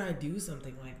 why would I do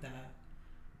something like that?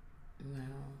 No.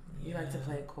 You like to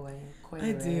play coy.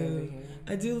 I do.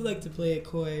 I do like to play it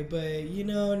coy, but, you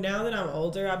know, now that I'm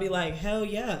older, I'll be like, hell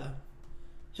yeah.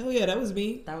 Hell yeah, that was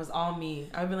me. That was all me.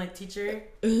 I've been like, teacher,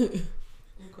 look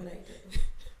what I did.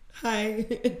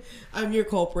 Hi, I'm your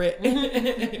culprit.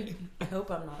 I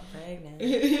hope I'm not pregnant.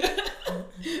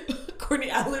 Courtney,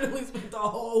 I literally spent the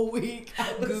whole week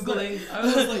Googling. I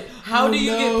was like, how do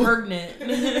you get pregnant?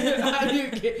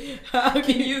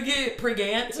 Can you get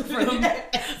pregant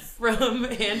from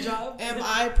hand job? Am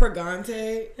I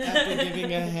pregante after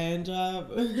giving a hand job?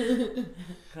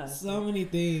 So many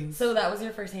things. So that was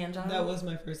your first hand job? That was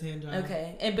my first hand job.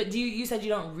 Okay. But you said you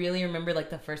don't really remember,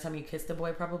 like, the first time you kissed a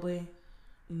boy, probably?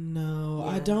 No,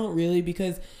 yeah. I don't really,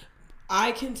 because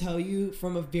I can tell you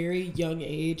from a very young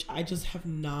age, I just have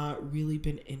not really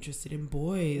been interested in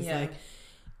boys. Yeah. Like,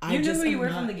 I you just knew who you were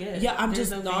from the get. Yeah, I'm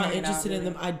just not interested in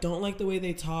them. I don't like the way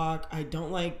they talk. I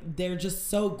don't like, they're just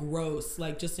so gross,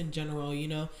 like just in general, you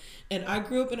know? And I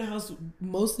grew up in a house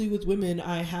mostly with women.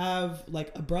 I have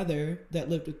like a brother that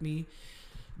lived with me.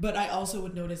 But I also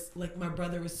would notice, like, my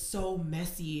brother was so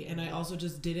messy, and I also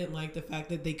just didn't like the fact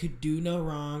that they could do no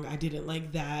wrong. I didn't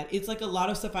like that. It's like a lot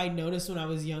of stuff I noticed when I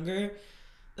was younger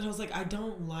that I was like, I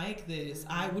don't like this.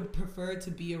 I would prefer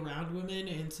to be around women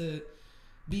and to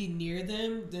be near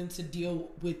them than to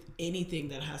deal with anything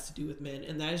that has to do with men.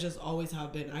 And that is just always how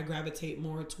I've been. I gravitate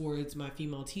more towards my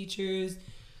female teachers,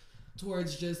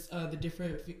 towards just the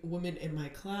different women in my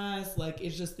class. Like,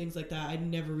 it's just things like that. I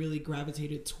never really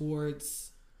gravitated towards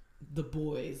the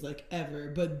boys, like,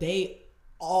 ever, but they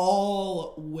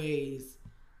always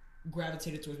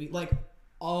gravitated towards me, like,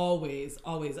 always.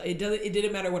 It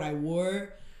didn't matter what I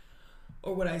wore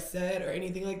or what I said or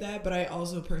anything like that. But I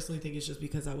also personally think it's just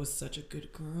because I was such a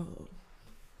good girl,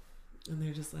 and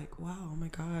they're just like, wow, oh my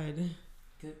god,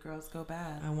 good girls go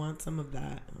bad, I want some of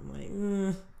that. And I'm like,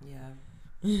 yeah.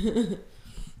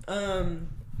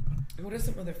 What are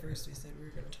some other firsts we said we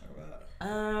were going to talk about?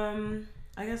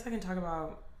 I guess I can talk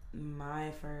about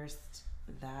my first.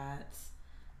 That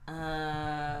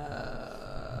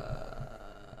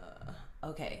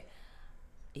okay,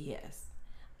 yes,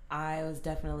 I was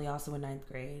definitely also in 9th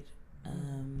grade.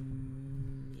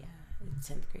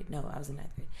 10th grade. No, I was in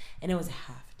 9th grade, and it was a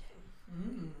half day.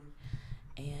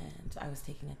 And I was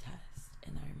taking a test,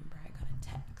 and I remember I got a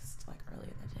text like earlier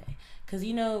that day. Cause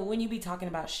you know, when you be talking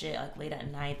about shit like late at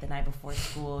night, the night before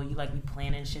school, you like be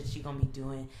planning shit you gonna be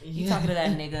doing. You talking to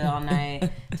that nigga all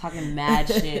night, talking mad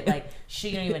shit, like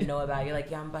shit you don't even know about. You're like,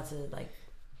 yeah, I'm about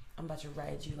to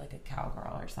ride you like a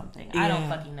cowgirl or something. Yeah. I don't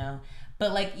fucking know.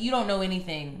 But like, you don't know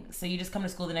anything. So you just come to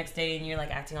school the next day and you're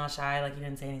like acting all shy, like you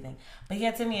didn't say anything. But he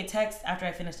had sent me a text after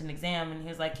I finished an exam, and he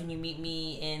was like, can you meet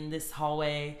me in this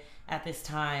hallway at this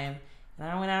time? And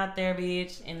I went out there,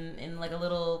 bitch, in like a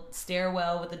little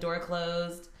stairwell with the door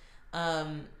closed.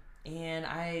 And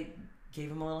I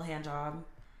gave him a little hand job,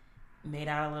 made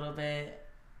out a little bit,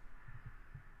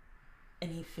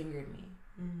 and he fingered me.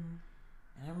 And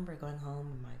I remember going home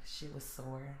and my shit was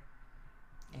sore.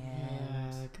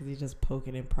 And because he's just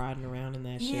poking and prodding around in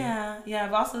that shit. Yeah.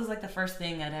 But also, it was like the first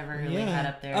thing I'd ever really had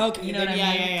up there. Okay, you know what I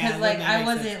mean? Because like I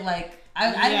wasn't like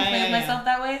I didn't play with myself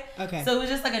that way. Okay. So it was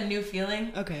just like a new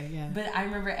feeling. Okay, yeah. But I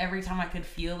remember every time I could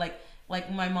feel like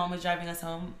my mom was driving us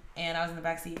home and I was in the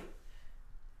backseat,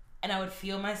 and I would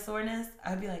feel my soreness.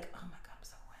 I would be like, oh my god, I'm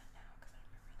so wet now.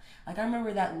 Because I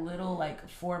remember that little like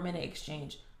 4-minute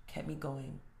exchange kept me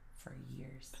going for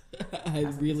years. I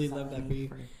really love that for you.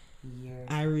 Years.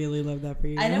 I really love that for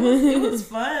you. And it was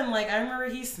fun. Like, I remember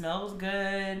he smelled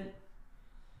good.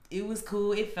 It was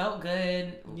cool. It felt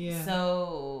good. Yeah.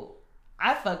 So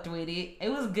I fucked with it. It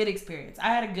was a good experience. I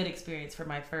had a good experience for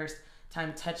my first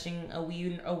time touching a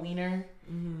wiener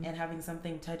and having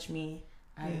something touch me.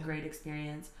 I had a great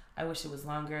experience. I wish it was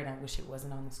longer, and I wish it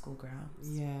wasn't on the school grounds.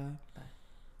 Yeah. But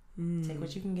take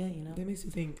what you can get, you know? That makes me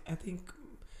think. I think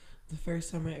the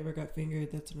first time I ever got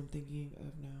fingered, that's what I'm thinking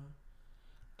of now.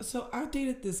 So I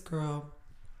dated this girl,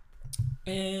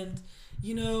 and,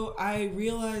 you know, I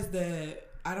realized that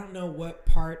I don't know what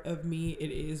part of me it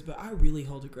is, but I really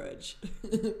hold a grudge.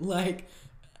 Like,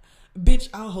 bitch,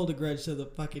 I'll hold a grudge till the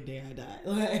fucking day I die.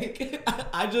 Like,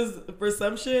 I just, for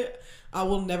some shit, I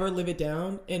will never live it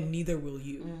down, and neither will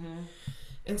you.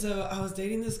 And so I was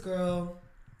dating this girl,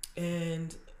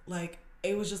 and, like,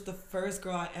 it was just the first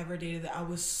girl I ever dated that I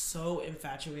was so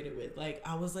infatuated with. Like,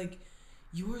 I was like,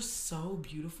 you are so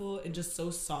beautiful and just so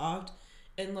soft,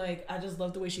 and like I just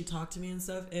love the way she talked to me and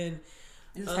stuff. And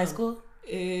is this high school?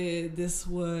 This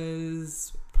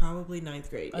was probably 9th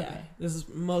grade. Okay. Yeah, this is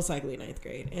most likely 9th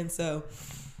grade. And so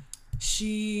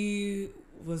she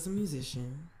was a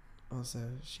musician. Also,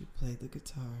 she played the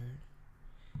guitar.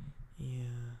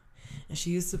 Yeah, and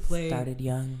she used to play. Started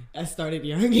young. I started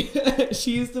young.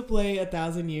 She used to play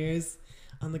 1,000 Years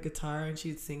on the guitar, and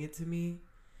she'd sing it to me.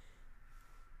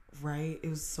 Right, it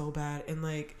was so bad. And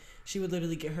like she would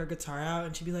literally get her guitar out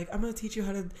and she'd be like, I'm gonna teach you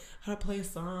how to play a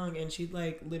song, and she'd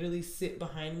like literally sit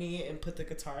behind me and put the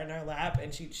guitar in her lap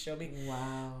and she'd show me.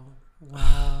 Wow.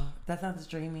 That sounds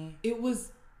dreamy. It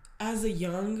was, as a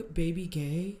young baby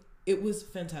gay, it was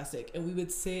fantastic. And we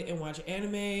would sit and watch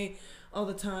anime all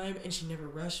the time, and she never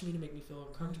rushed me to make me feel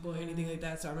uncomfortable or anything like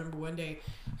that. So I remember one day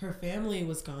her family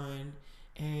was gone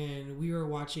and we were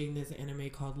watching this anime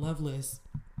called Loveless.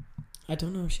 I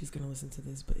don't know if she's going to listen to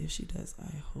this, but if she does,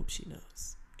 I hope she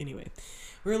knows. Anyway,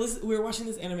 we were watching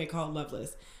this anime called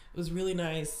Loveless. It was really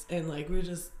nice. And like, we were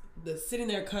just sitting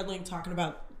there cuddling, talking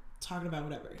about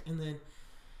whatever. And then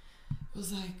it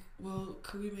was like, well,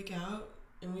 could we make out?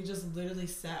 And we just literally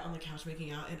sat on the couch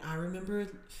making out. And I remember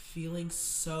feeling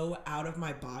so out of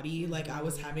my body. Like, I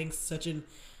was having such an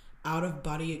out of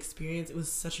body experience. It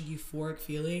was such a euphoric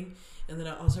feeling. And then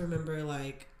I also remember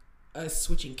like us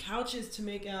switching couches to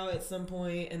make out at some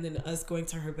point, and then us going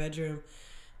to her bedroom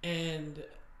and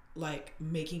like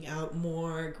making out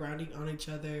more, grounding on each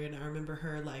other. And I remember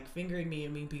her like fingering me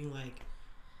and me being like,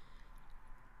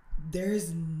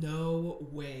 there's no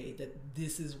way that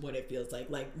this is what it feels like.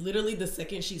 Like, literally the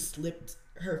second she slipped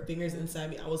her fingers inside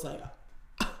me, I was like,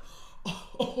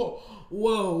 oh,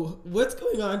 whoa, what's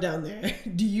going on down there?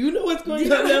 Do you know what's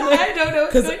going on down there? I don't know.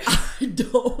 Because I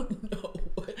don't know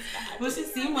what's happening. Well, she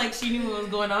seemed like she knew what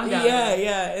was going on down there.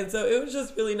 Yeah. And so it was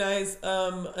just really nice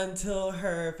until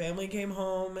her family came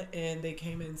home, and they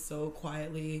came in so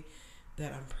quietly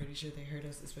that I'm pretty sure they heard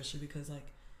us, especially because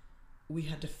like we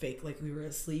had to fake like we were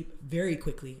asleep very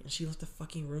quickly, and she left the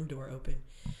fucking room door open.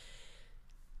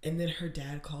 And then her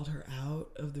dad called her out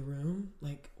of the room,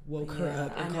 like woke her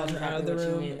up and called her out of the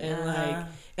room. And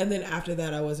and then after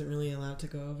that, I wasn't really allowed to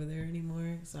go over there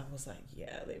anymore. So I was like,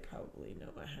 yeah, they probably know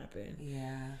what happened.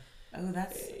 Yeah. Oh,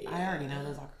 I already know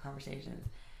those awkward conversations.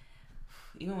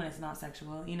 Even when it's not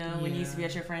sexual, you know, when you used to be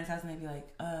at your friend's house and they'd be like,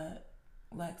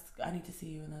 Lex, I need to see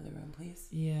you in another room, please.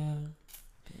 Yeah.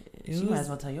 You might as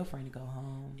well tell your friend to go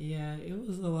home. Yeah, it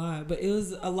was a lot. But it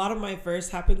was a lot of my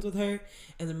first happens with her.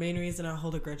 And the main reason I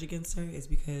hold a grudge against her is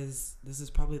because this is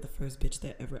probably the first bitch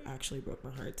that ever actually broke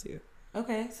my heart too.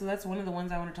 Okay, so that's one of the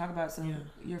ones I want to talk about. So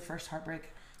your first heartbreak,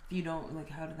 if you don't, like,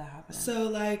 how did that happen? So,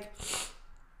 like,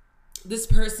 this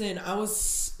person, I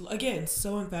was, again,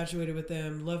 so infatuated with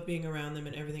them, loved being around them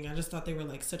and everything. I just thought they were,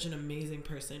 like, such an amazing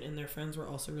person. And their friends were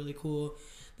also really cool.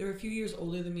 They were a few years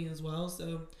older than me as well,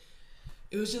 so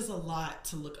it was just a lot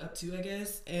to look up to, I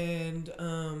guess. And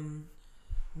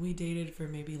we dated for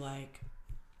maybe like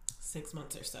 6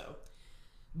 months or so.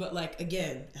 But like,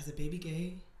 again, as a baby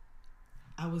gay,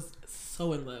 I was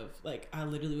so in love. Like, I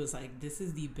literally was like, this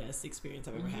is the best experience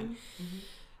I've ever had. Mm-hmm.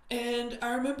 And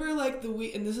I remember like the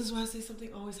week, and this is why I say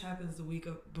something always happens the week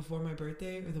before my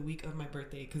birthday or the week of my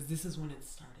birthday, because this is when it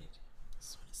started.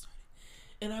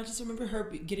 And I just remember her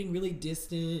getting really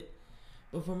distant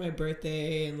before my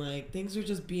birthday, and like things were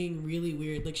just being really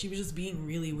weird. Like, she was just being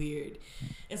really weird.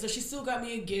 And so she still got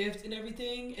me a gift and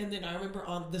everything. And then I remember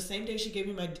on the same day she gave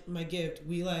me my gift,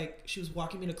 she was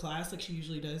walking me to class like she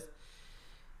usually does.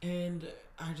 And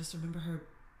I just remember her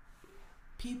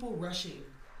people rushing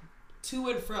to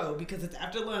and fro because it's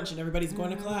after lunch and everybody's going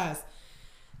to class.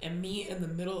 And me in the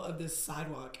middle of this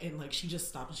sidewalk, and like she just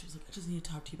stopped and she was like, I just need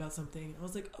to talk to you about something. And I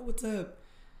was like, oh, what's up?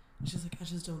 And she's like, I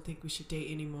just don't think we should date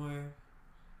anymore.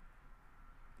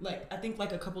 Like, I think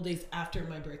like a couple days after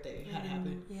my birthday had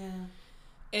happened. Yeah.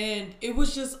 And it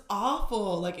was just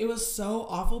awful. Like, it was so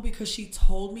awful because she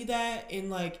told me that, and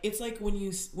like, it's like when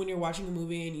you're watching a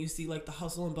movie and you see like the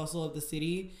hustle and bustle of the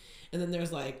city, and then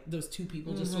there's like those two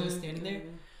people just sort of standing there.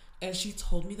 And she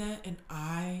told me that, and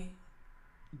I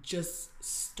just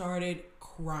started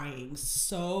crying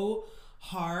so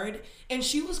hard. And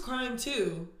she was crying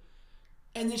too.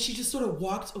 And then she just sort of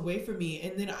walked away from me.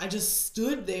 And then I just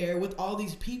stood there with all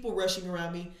these people rushing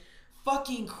around me,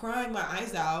 fucking crying my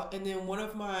eyes out. And then one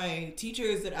of my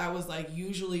teachers that I was like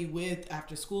usually with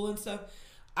after school and stuff,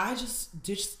 I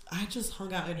just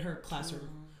hung out in her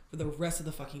classroom for the rest of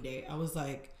the fucking day. I was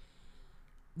like,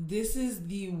 this is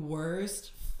the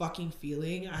worst fucking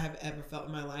feeling I have ever felt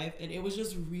in my life. And it was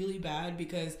just really bad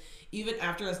because even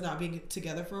after us not being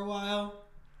together for a while,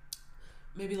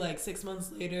 maybe like 6 months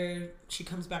later, she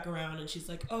comes back around and she's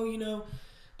like, oh, you know,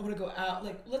 I want to go out.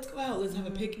 Like, let's go out. Let's have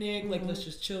a picnic. Like, let's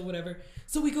just chill, whatever.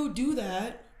 So we go do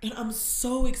that. And I'm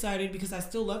so excited because I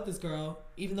still love this girl,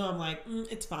 even though I'm like,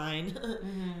 it's fine.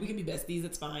 We can be besties.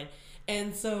 It's fine.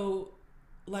 And so,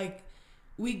 like,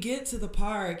 we get to the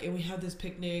park and we have this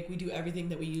picnic. We do everything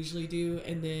that we usually do.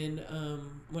 And then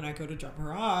when I go to drop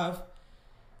her off,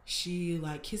 she,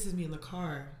 like, kisses me in the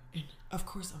car. And, of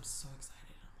course, I'm so excited.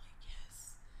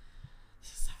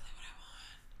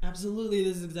 Absolutely,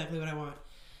 this is exactly what I want.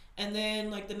 And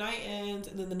then, like, the night ends,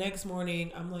 and then the next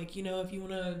morning, I'm like, you know, if you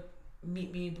want to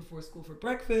meet me before school for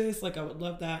breakfast, like, I would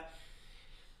love that.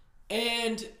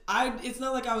 And it's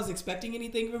not like I was expecting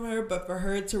anything from her, but for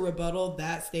her to rebuttal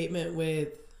that statement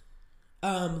with,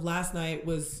 last night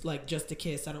was, like, just a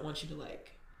kiss. I don't want you to,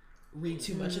 like, read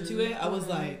too much into it. I was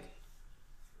like,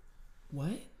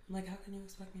 what? Like, how can you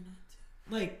expect me not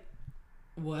to? Like,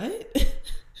 what?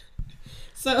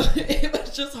 So it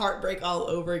was just heartbreak all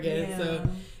over again. Yeah. So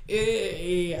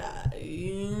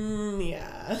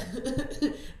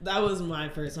Yeah. That was my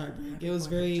first heartbreak. It was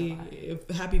very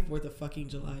happy 4th of fucking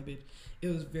July, bitch. It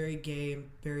was very gay and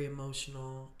very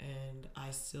emotional, and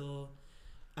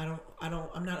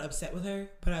I'm not upset with her,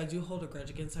 but I do hold a grudge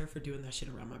against her for doing that shit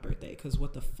around my birthday, because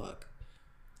what the fuck?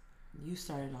 You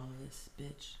started all of this,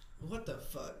 bitch. What the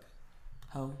fuck?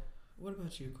 Ho. What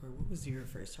about you, Cor? What was your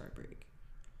first heartbreak?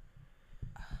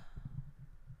 I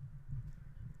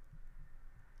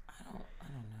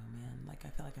don't know, man. Like, I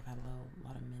feel like I've had a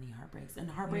lot of mini heartbreaks, and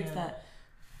heartbreaks that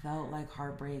felt like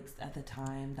heartbreaks at the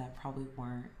time that probably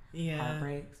weren't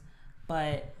heartbreaks.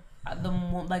 But the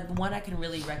one I can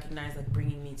really recognize, like,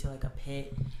 bringing me to like a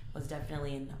pit was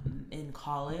definitely in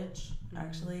college,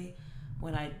 actually,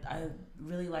 when I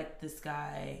really liked this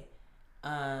guy,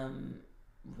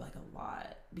 like, a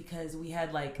lot, because we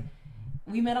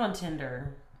met on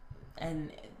Tinder,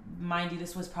 and mind you,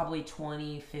 this was probably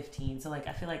 2015, so like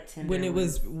I feel like Tinder when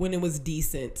it was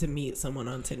decent to meet someone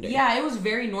on Tinder. Yeah, it was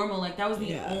very normal. Like, that was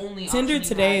the only Tinder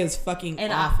today is fucking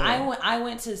and awful. I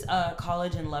went to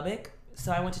college in Lubbock,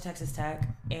 so I went to Texas Tech,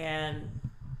 and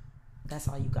that's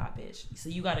all you got, bitch. So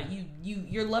you gotta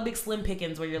your Lubbock Slim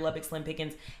Pickens were your Lubbock Slim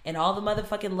Pickens, and all the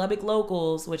motherfucking Lubbock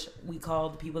locals, which we call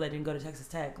the people that didn't go to Texas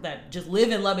Tech, that just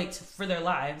live in Lubbock for their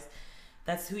lives.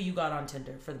 That's who you got on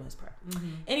Tinder for the most part.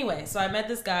 Anyway, so I met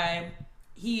this guy.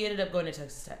 He ended up going to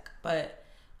Texas Tech, but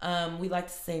we liked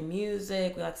the same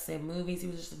music. We liked the same movies. He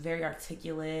was just very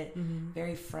articulate,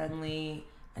 very friendly.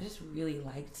 I just really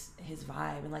liked his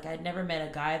vibe, and like, I'd never met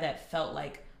a guy that felt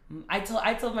like I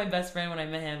told my best friend when I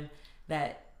met him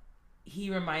that he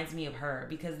reminds me of her,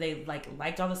 because they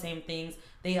liked all the same things.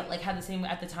 They had the same,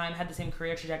 at the time, had the same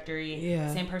career trajectory,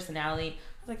 same personality.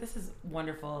 I was like, this is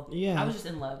wonderful. Yeah. I was just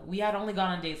in love. We had only gone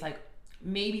on dates like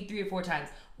maybe 3 or 4 times.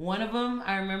 One of them,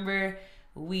 I remember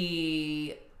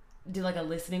we did like a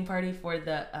listening party for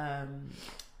the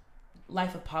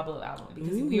Life of Pablo album,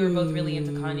 because we were both really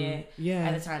into Kanye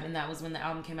at the time, and that was when the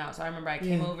album came out. So I remember I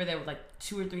came over there with like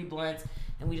 2 or 3 blunts,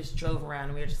 and we just drove around,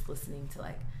 and we were just listening to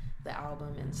like the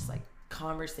album and just like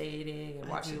conversating and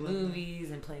watching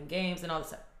movies and playing games and all this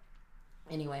stuff.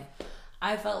 Anyway,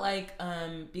 I felt like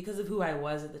because of who I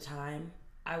was at the time,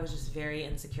 I was just very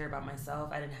insecure about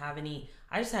myself. I didn't have any,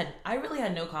 I really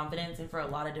had no confidence, and for a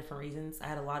lot of different reasons. I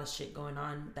had a lot of shit going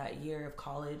on that year of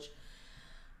college.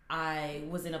 I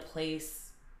was in a place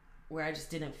where I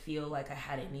just didn't feel like I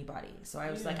had anybody. So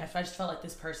I was like, I just felt like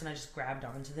this person, I just grabbed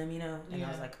onto them, and I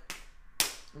was like,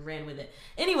 ran with it.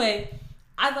 Anyway,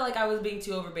 I felt like I was being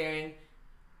too overbearing,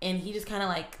 and he just kind of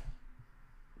like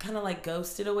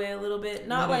ghosted away a little bit.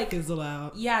 Not like fizzle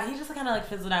out. Yeah, he just kind of like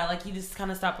fizzled out. Like, he just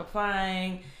kind of stopped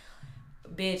replying.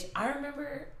 Bitch, I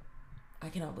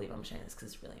cannot believe I'm sharing this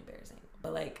because it's really embarrassing.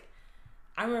 But like,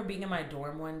 I remember being in my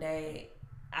dorm one day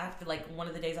after, like, one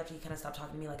of the days after he kind of stopped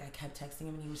talking to me. Like, I kept texting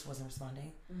him and he just wasn't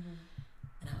responding.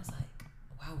 And I was like,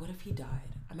 wow, what if he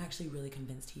died? I'm actually really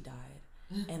convinced he died.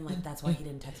 And like, that's why he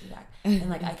didn't text me back. And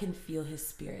like, I can feel his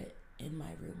spirit in my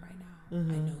room right now.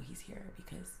 I know he's here,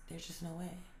 because there's just no way.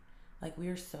 Like, we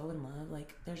are so in love.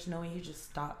 Like, there's no way he just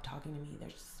stopped talking to me.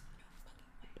 There's just no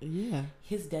fucking way. Yeah.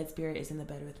 His dead spirit is in the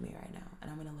bed with me right now, and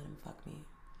I'm gonna let him fuck me.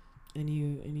 And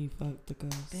you fucked the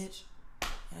ghost. Bitch.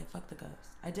 Yeah, I fucked the ghost.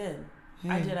 I did.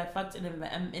 Yeah. I did. I fucked an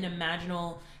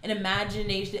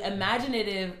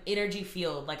imaginative energy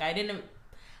field. Like, I didn't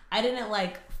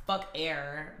like fuck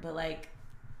air, but like,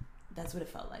 that's what it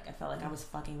felt like. I felt like I was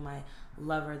fucking my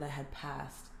lover that had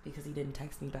passed because he didn't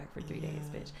text me back for 3 days,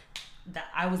 bitch. That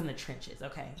I was in the trenches,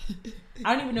 okay?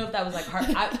 I don't even know if that was like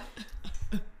hard.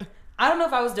 I don't know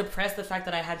if I was depressed the fact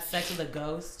that I had sex with a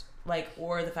ghost, like,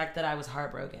 or the fact that I was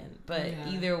heartbroken. But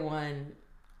either one,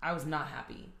 I was not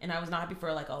happy. And I was not happy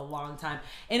for like a long time.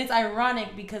 And it's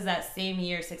ironic because that same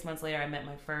year, 6 months later, I met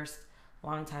my first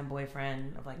longtime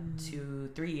boyfriend of like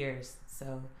 2-3 years.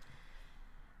 So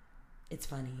it's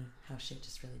funny how shit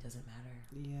just really doesn't matter.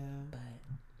 Yeah. But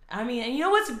I mean, and you know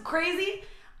what's crazy?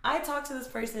 I talked to this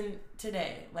person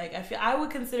today. Like, I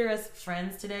would consider us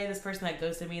friends today. This person that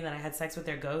ghosted me and then I had sex with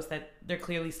their ghost, that they're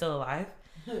clearly still alive.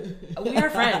 We are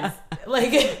friends.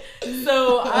 Like,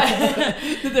 so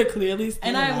they're clearly still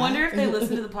and alive. I wonder if they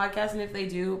listen to the podcast, and if they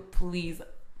do, please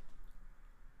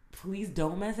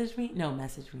don't message me. No,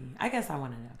 message me. I guess I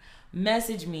want to know.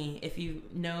 Message me if you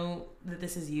know that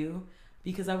this is you,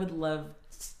 because I would love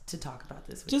to talk about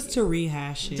this with just you. To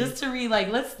rehash it. Just to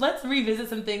let's revisit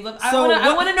some things. I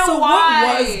want to know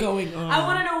why. What was going on? I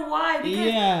want to know why,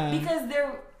 because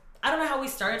I don't know how we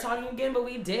started talking again, but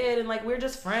we did, and like, we're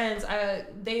just friends.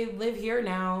 They live here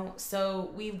now, so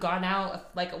we've gone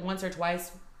out like once or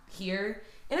twice here,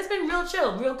 and it's been real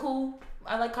chill, real cool.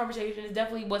 I like conversation. It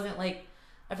definitely wasn't like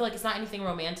I feel like it's not anything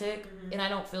romantic, and I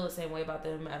don't feel the same way about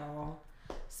them at all.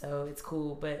 So it's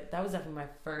cool. But that was definitely my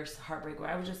first heartbreak where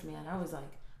I was just, man, I was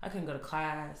like, I couldn't go to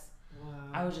class.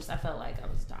 Wow. I felt like I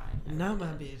was dying. Now my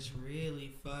bitch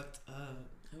really fucked up.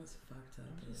 I was fucked up.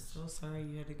 I'm just so sorry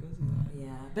you had to go through that.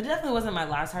 Yeah. But it definitely wasn't my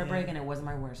last heartbreak, and it wasn't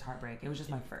my worst heartbreak. It was just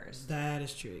my first. That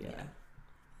is true, yeah.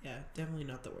 Yeah, definitely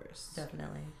not the worst.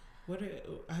 Definitely.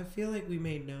 I feel like we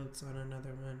made notes on another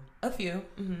one. A few.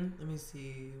 Mm-hmm. Let me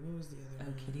see. What was the other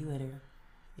one? Kitty litter.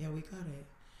 Yeah, we got it.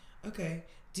 Okay.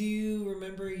 Do you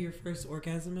remember your first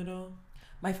orgasm at all?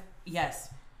 Yes,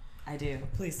 I do.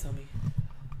 Please tell me.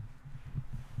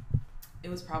 It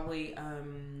was probably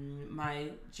my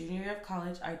junior year of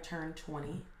college. I turned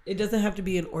 20. It doesn't have to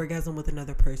be an orgasm with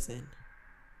another person.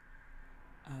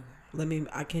 Okay.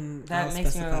 That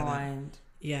makes me rewind.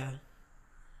 Yeah.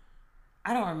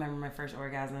 I don't remember my first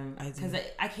orgasm because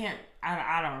I can't.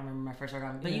 I don't remember my first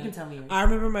orgasm, but you can tell me yours. I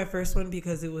remember my first one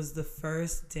because it was the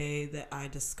first day that I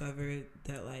discovered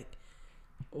that, like,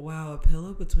 wow, a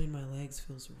pillow between my legs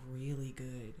feels really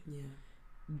good.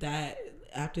 Yeah.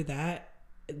 After that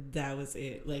was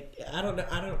it. Like, I don't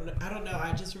know.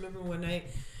 I just remember one night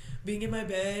being in my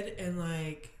bed and,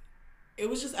 like, it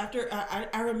was just after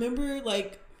I remember,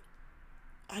 like,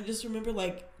 I just remember,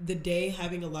 like, the day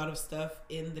having a lot of stuff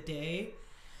in the day.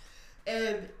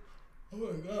 And, oh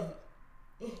my God.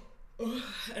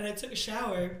 And I took a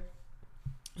shower.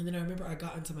 And then I remember I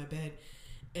got into my bed.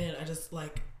 And I just,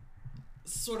 like,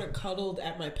 sort of cuddled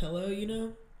at my pillow, you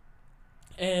know?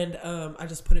 And I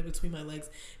just put it between my legs.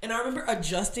 And I remember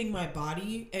adjusting my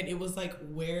body. And it was, like,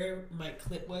 where my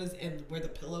clit was and where the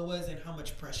pillow was and how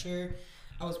much pressure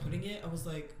I was putting it. I was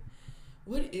like,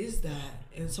 what is that?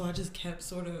 And so I just kept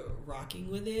sort of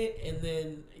rocking with it. And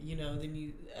then, you know,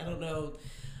 I don't know,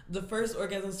 the first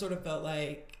orgasm sort of felt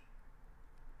like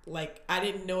I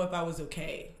didn't know if I was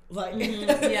okay. Like,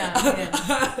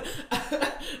 I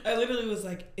literally was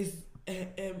like, is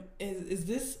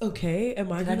this okay?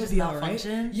 Am I gonna be all right?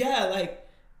 Yeah, like,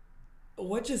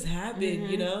 what just happened,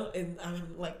 you know? And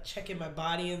I'm like checking my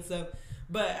body and stuff.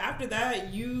 But after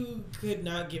that, you could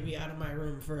not get me out of my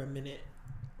room for a minute.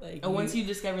 Like, once you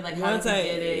discovered, like, how to get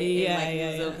it,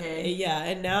 it was okay. Yeah,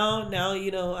 and now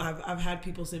you know, I've had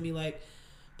people send me, like,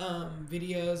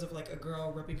 videos of, like, a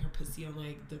girl rubbing her pussy on,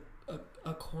 like,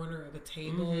 a corner of a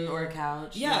table or a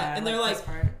couch. Yeah, and they're like,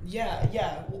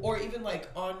 yeah, or even, like,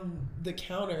 on the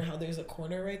counter, how there's a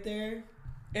corner right there.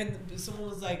 And someone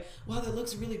was like, wow, that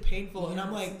looks really painful. Yeah, and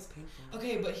I'm like,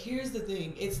 okay, but here's the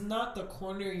thing. It's not the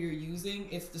corner you're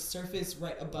using. It's the surface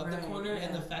right above the corner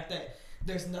and the fact that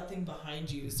there's nothing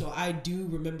behind you. So I do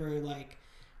remember, like,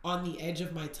 on the edge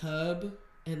of my tub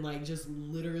and, like, just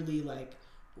literally, like,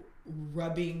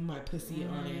 rubbing my pussy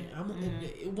on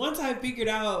it. Once I figured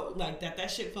out, like, that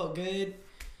shit felt good,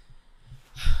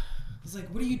 I was like,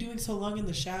 what are you doing so long in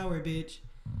the shower, bitch?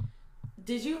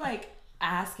 Did you, like,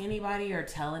 ask anybody or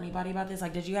tell anybody about this?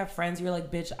 Like, did you have friends who were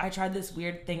like, bitch, I tried this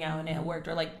weird thing out and it worked?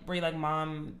 Or, like, were you like,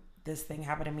 Mom, this thing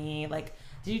happened to me? Like,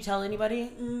 did you tell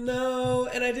anybody? No,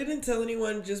 and I didn't tell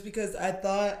anyone just because I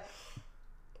thought...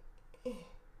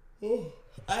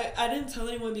 I didn't tell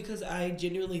anyone because I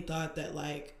genuinely thought that,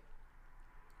 like,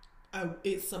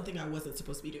 it's something I wasn't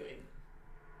supposed to be doing.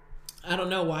 I don't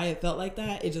know why it felt like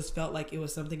that. It just felt like it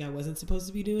was something I wasn't supposed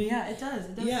to be doing. Yeah, it does.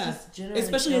 It does. Yeah, just generally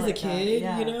especially as a like kid,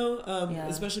 you know.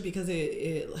 Especially because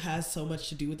it has so much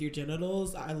to do with your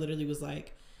genitals. I literally was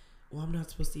like, well, I'm not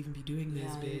supposed to even be doing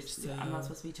this, bitch. So I'm not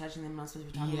supposed to be touching them. I'm not supposed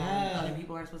to be talking about it. Other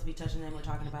people aren't supposed to be touching them or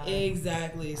talking about it.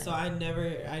 Exactly. So I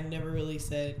never really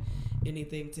said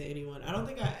anything to anyone. I don't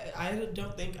think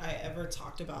I ever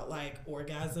talked about, like,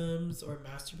 orgasms or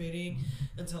masturbating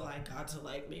until I got to,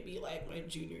 like, maybe, like, my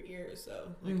junior year or so.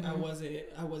 Like, I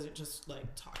wasn't just, like,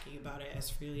 talking about it as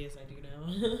freely as I do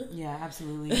now. Yeah,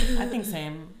 absolutely. I think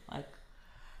same. Like,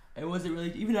 it wasn't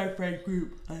really, even our friend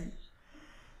group, like,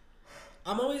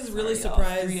 I'm always really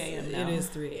surprised. 3 a.m. now. It is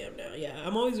 3 a.m. now. Yeah,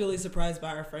 I'm always really surprised by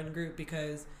our friend group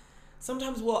because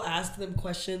sometimes we'll ask them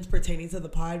questions pertaining to the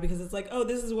pod because it's like, oh,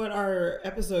 this is what our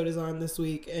episode is on this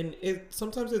week, and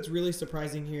sometimes it's really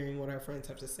surprising hearing what our friends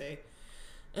have to say.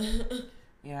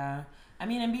 Yeah, I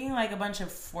mean, and being like a bunch of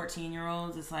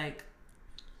 14-year-olds, it's like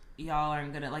y'all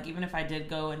aren't gonna, like, even if I did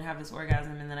go and have this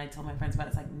orgasm and then I told my friends about it,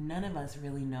 it's like none of us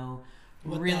really know.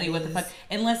 What the fuck,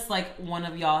 unless, like, one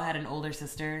of y'all had an older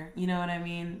sister, you know what I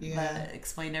mean? Yeah. That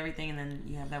explained everything, and then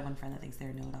you have that one friend that thinks they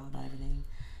know it all about everything,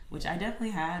 which I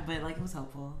definitely had, but, like, it was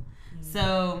helpful.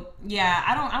 So yeah,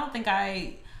 I don't think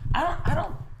I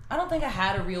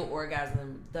had a real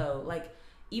orgasm though. Like,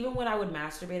 even when I would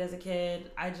masturbate as a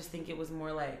kid, I just think it was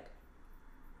more like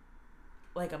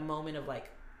a moment of,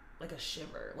 like, like a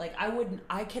shiver. Like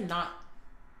I cannot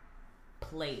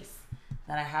place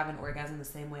that I have an orgasm the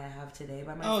same way I have today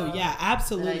by myself. Oh yeah,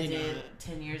 absolutely that I did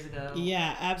 10 years ago.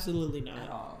 Yeah, absolutely not at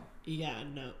all. Yeah,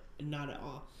 no, not at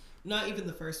all. Not even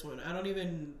the first one. I don't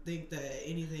even think that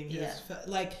anything has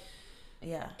like.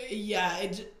 Yeah. Yeah.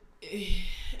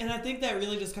 And I think that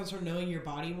really just comes from knowing your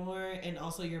body more, and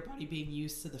also your body being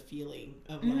used to the feeling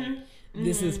of like,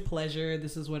 this is pleasure,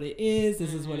 this is what it is,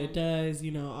 this is what it does,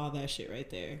 you know, all that shit right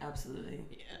there. Absolutely.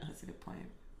 Yeah. That's a good point.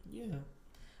 Yeah.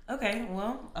 Okay,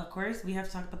 well, of course, we have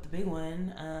to talk about the big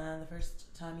one. The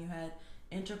first time you had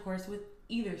intercourse with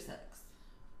either sex.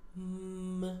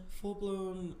 Full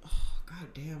blown. Oh,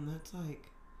 god damn, that's like.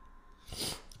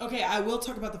 Okay, I will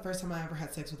talk about the first time I ever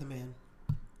had sex with a man,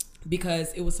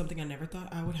 because it was something I never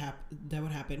thought that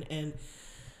would happen. And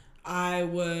I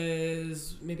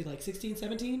was maybe like 16,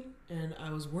 17, and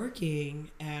I was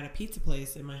working at a pizza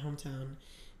place in my hometown,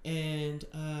 and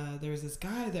there was this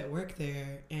guy that worked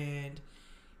there, and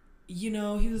you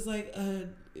know, he was like a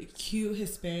cute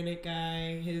Hispanic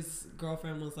guy. His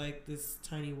girlfriend was like this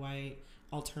tiny white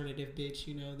alternative bitch,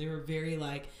 you know. They were very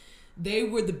like, they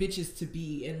were the bitches to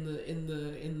be in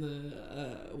the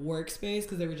workspace,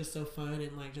 because they were just so fun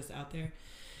and like just out there.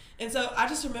 And so I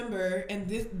just remember, and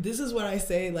this is what I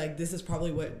say, like, this is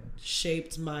probably what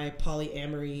shaped my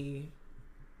polyamory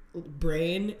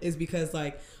brain, is because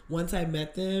like once I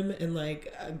met them and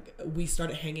like we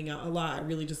started hanging out a lot, I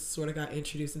really just sort of got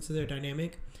introduced into their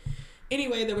dynamic.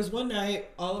 Anyway, there was one night,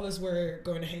 all of us were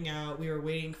going to hang out. We were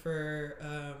waiting for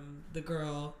the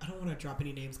girl. I don't want to drop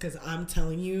any names, because I'm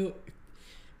telling you,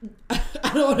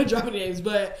 I don't want to drop any names.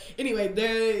 But anyway,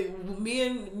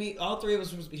 me, all three of us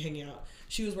were supposed to be hanging out.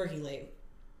 She was working late.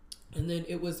 And then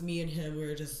it was me and him. We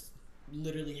were just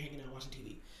literally hanging out, watching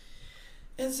TV.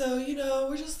 And so, you know,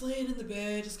 we're just laying in the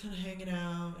bed, just kind of hanging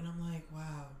out. And I'm like,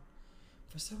 wow.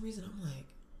 For some reason, I'm like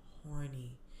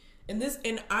horny. And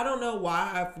I don't know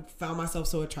why I found myself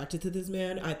so attracted to this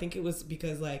man. I think it was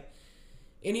because like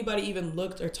anybody even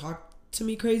looked or talked to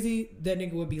me crazy, that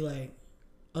nigga would be like,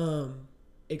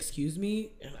 excuse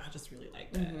me. And I just really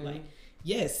like that. Mm-hmm. Like,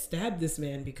 yes, stab this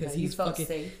man, because he's fucking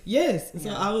safe. Yes. So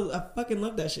I fucking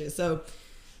love that shit. So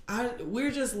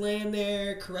we're just laying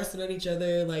there caressing on each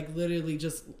other, like literally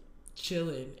just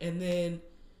chilling. And then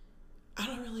I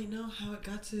don't really know how it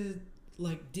got to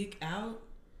like dick out,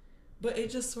 but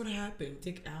it just sort of happened,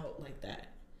 dick out like that.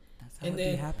 That's how it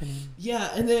be happening.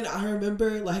 Yeah, and then I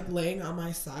remember like laying on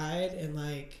my side and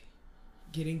like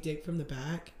getting dick from the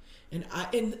back, and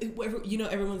you know,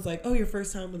 everyone's like, "Oh, your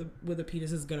first time with a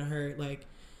penis is gonna hurt." Like,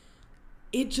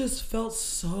 it just felt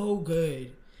so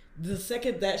good. The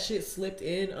second that shit slipped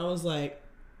in, I was like,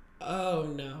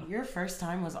 "Oh no!" Your first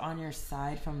time was on your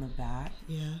side from the back.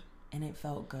 Yeah, and it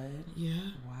felt good.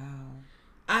 Yeah. Wow.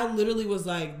 I literally was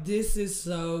like, this is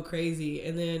so crazy.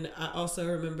 And then I also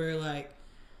remember like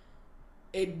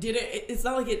it's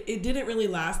not like it didn't really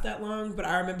last that long, but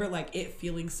I remember like it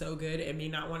feeling so good and me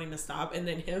not wanting to stop, and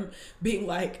then him being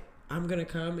like, I'm gonna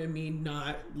come, and me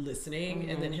not listening. Mm-hmm.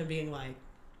 And then him being like,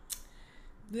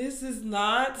 this is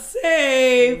not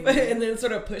safe. Mm-hmm. And then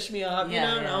sort of pushed me up, you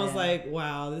know? And I was like,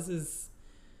 wow,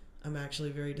 I'm actually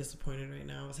very disappointed right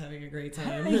now. I was having a great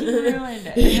time. You ruined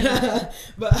it. Yeah,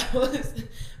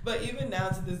 but even now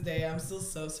to this day, I'm still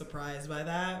so surprised by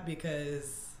that,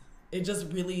 because it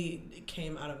just really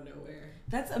came out of nowhere.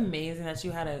 That's amazing that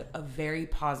you had a very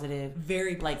positive,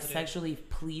 like sexually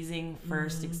pleasing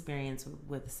first experience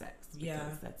with sex.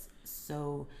 Because that's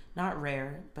so not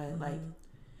rare, but like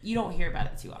you don't hear about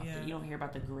it too often. Yeah. You don't hear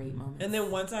about the great moments. And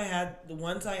then once I had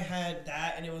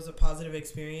that and it was a positive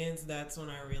experience, that's when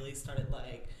I really started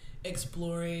like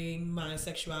exploring my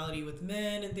sexuality with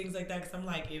men and things like that. Because I'm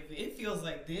like, if it feels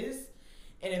like this,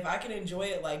 and if I can enjoy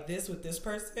it like this with this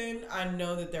person, I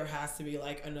know that there has to be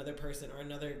like another person or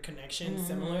another connection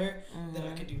similar that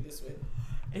I could do this with.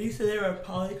 And you said they were a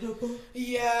poly couple?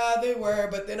 Yeah, they were.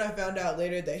 But then I found out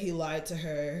later that he lied to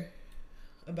her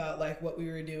about like what we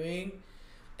were doing.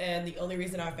 And the only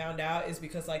reason I found out is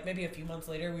because like maybe a few months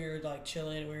later we were like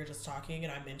chilling, we were just talking,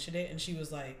 and I mentioned it, and she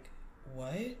was like,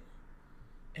 what?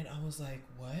 And I was like,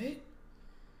 what?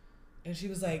 And she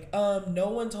was like, no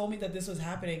one told me that this was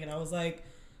happening. And I was like,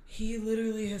 he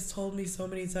literally has told me so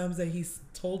many times that he's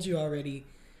told you already.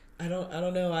 I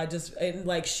don't know. And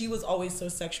like, she was always so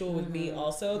sexual with me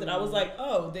also that I was like,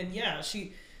 oh, then yeah,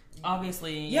 she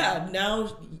obviously. Yeah,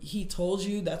 now he told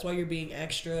you, that's why you're being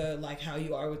extra like how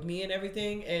you are with me and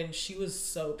everything. And she was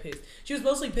so pissed. She was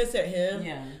mostly pissed at him.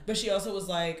 Yeah. But she also was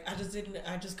like, I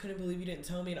just couldn't believe you didn't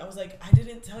tell me. And I was like, I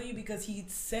didn't tell you because he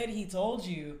said he told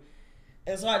you.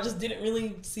 And so I just didn't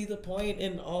really see the point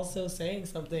in also saying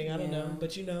something. I don't know.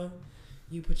 But you know,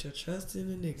 you put your trust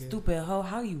in a nigga. Stupid hoe,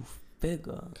 how you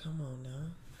figure? Come on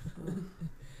now.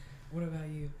 What about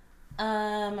you?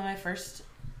 When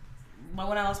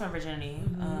I lost my virginity,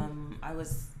 I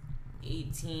was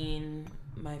 18,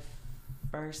 my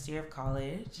first year of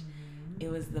college. It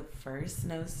was the first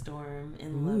snowstorm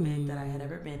in Lubbock that I had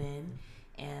ever been in.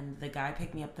 And the guy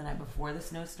picked me up the night before the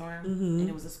snowstorm. And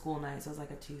it was a school night, so it was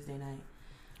like a Tuesday night.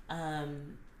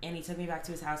 And he took me back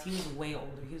to his house. He was way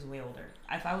older.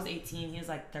 If I was 18, he was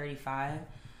like 35.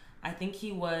 I think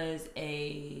he was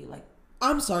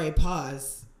I'm sorry,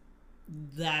 pause.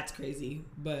 That's crazy,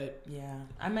 but... Yeah.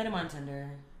 I met him on Tinder.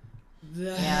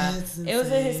 That's insane. It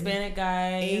was a Hispanic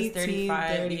guy. 18, he was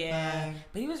 35. 35. Yeah.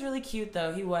 But he was really cute,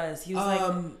 though. He was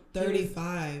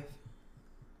 35.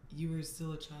 You were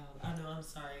still a child. I know. I'm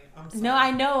sorry. No,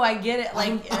 I know. I get it.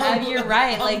 Like, you're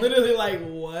right. I'm literally like,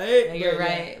 what? You're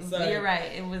right. You're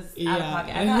right. It was out of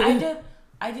pocket.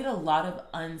 I did a lot of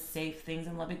unsafe things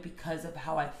in Lubbock because of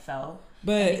how I felt.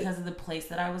 And because of the place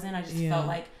that I was in. I just felt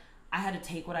like I had to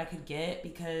take what I could get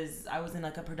because I was in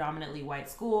like a predominantly white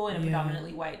school in a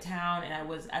predominantly white town. And I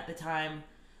was, at the time,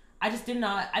 I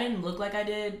didn't look like I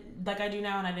do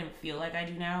now, and I didn't feel like I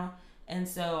do now. And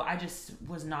so I just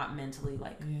was not mentally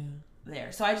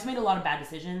there. So I just made a lot of bad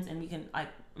decisions, and we can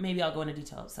maybe I'll go into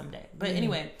detail someday. But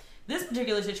anyway, this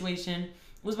particular situation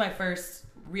was my first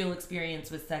real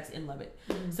experience with sex in Lubbock.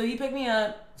 So he picked me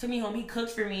up, took me home. He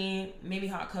cooked for me, made me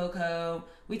hot cocoa.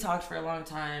 We talked for a long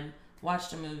time,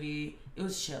 watched a movie. It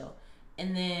was chill.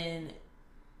 And then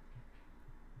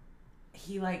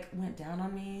he went down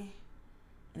on me,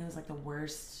 and it was the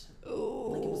worst.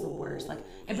 Ooh, it was the worst. But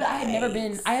I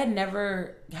had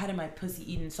never had my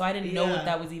pussy eaten, so I didn't know what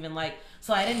that was even like.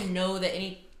 So I didn't know that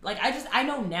I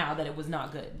know now that it was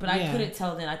not good, but I couldn't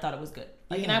tell then. I thought it was good.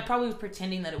 And I probably was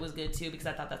pretending that it was good too because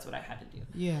I thought that's what I had to do.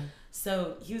 Yeah.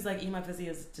 So he was eating my pussy. It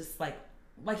was just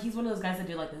he's one of those guys that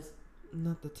do like this.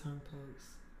 Not the tongue pokes.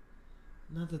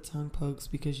 Not the tongue pokes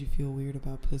because you feel weird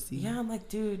about pussy. Yeah, I'm like,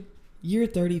 dude. You're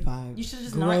 35. You should have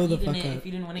just not eaten it if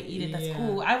you didn't want to eat it. That's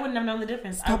cool. I wouldn't have known the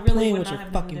difference. Stop I really playing would with not your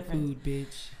have fucking known the difference. food,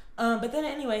 bitch. But then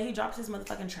anyway, he drops his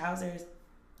motherfucking trousers.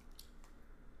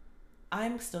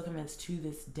 I'm still convinced to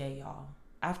this day, y'all.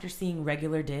 After seeing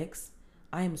regular dicks,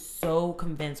 I am so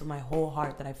convinced with my whole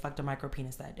heart that I fucked a micro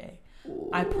penis that day. Ooh.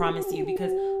 I promise you,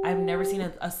 because I've never seen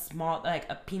a small,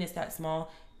 a penis that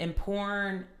small in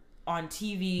porn, on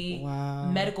TV,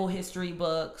 medical history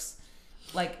books.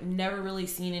 Never really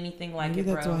seen anything like Maybe it,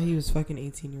 bro. That's why he was fucking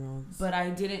 18-year-olds. But I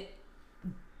didn't,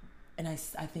 and I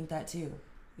think that too.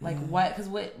 What? Because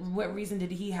what reason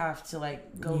did he have to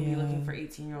go be looking for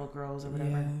 18-year-old girls or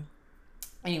whatever? Yeah.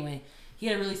 Anyway, he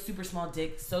had a really super small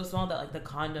dick, so small that the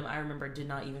condom, I remember, did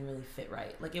not even really fit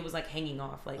right. It was hanging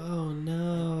off. Oh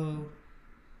no.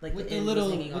 With the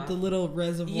little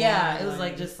reservoir. Yeah, it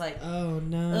was just oh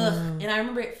no. Ugh. And I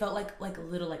remember it felt like a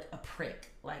little a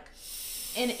prick.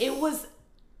 And it was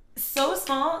so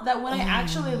small that when I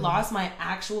actually lost my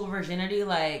actual virginity,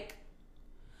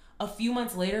 a few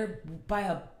months later, by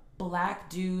a black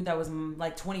dude that was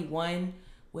 21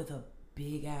 with a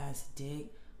big ass dick,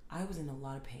 I was in a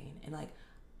lot of pain. And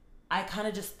I kind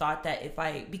of just thought that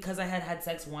because I had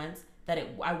sex once, that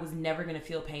I was never gonna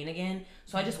feel pain again.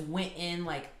 So I just went in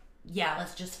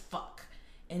let's just fuck.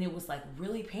 And it was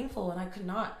really painful, and I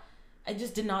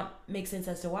just did not make sense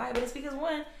as to why. But it's because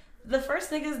the first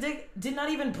nigga's dick did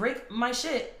not even break my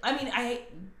shit. I mean,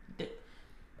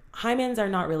 hymens are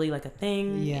not really a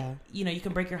thing. Yeah. You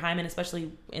can break your hymen,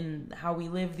 especially in how we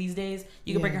live these days.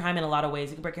 You can break your hymen a lot of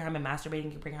ways. You can break your hymen masturbating. You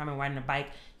can break your hymen riding a bike.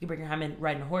 You can break your hymen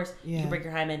riding a horse. Yeah. You can break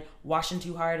your hymen washing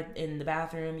too hard in the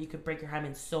bathroom. You could break your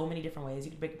hymen so many different ways.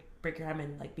 You could break your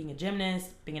hymen being a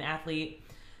gymnast, being an athlete.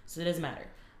 So it doesn't matter.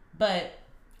 But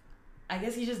I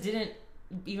guess he just didn't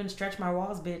even stretch my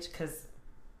walls, bitch, because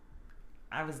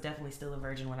I was definitely still a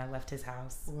virgin when I left his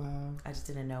house. Wow. I just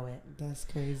didn't know it. That's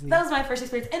crazy. That was my first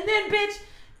experience. And then,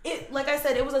 bitch, like I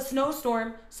said, it was a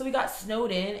snowstorm, so we got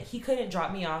snowed in. He couldn't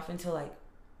drop me off until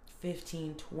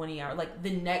 15, 20 hours,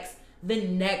 the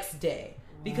next day,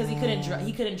 because he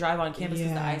couldn't drive on campus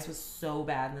because the ice was so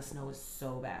bad and the snow was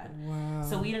so bad. Wow.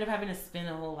 So we ended up having to spend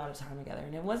a whole lot of time together,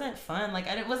 and it wasn't fun.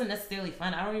 It wasn't necessarily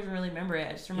fun. I don't even really remember it.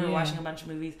 I just remember watching a bunch of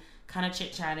movies, kind of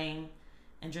chit-chatting,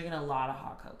 and drinking a lot of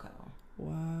hot cocoa.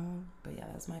 Wow. But yeah,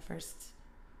 that was my first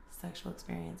sexual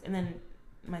experience. And then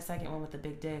my second one with the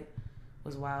big dick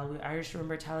was wild. I just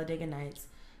remember Talladega Nights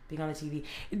being on the TV.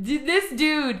 This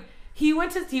dude, he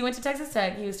went to Texas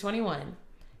Tech. He was 21.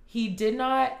 He did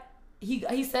not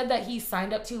he said that he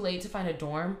signed up too late to find a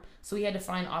dorm, so he had to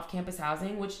find off-campus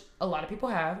housing, which a lot of people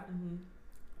have. Mm-hmm.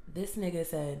 This nigga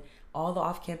said all the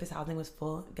off-campus housing was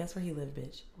full. Guess where he lived,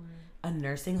 bitch? Where? A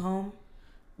nursing home.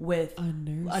 With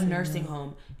a nursing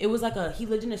home. It was like he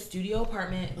lived in a studio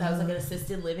apartment that was like an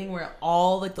assisted living where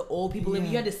all like the old people live.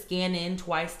 You had to scan in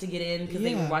twice to get in because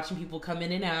they were watching people come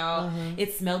in and out.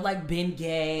 It smelled like Ben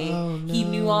Gay. Oh, no. He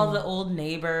knew all the old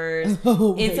neighbors. And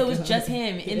so it was just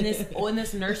him in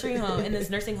this nursing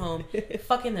home,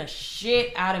 fucking the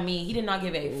shit out of me. He did not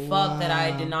give a fuck that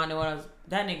I did not know what I was.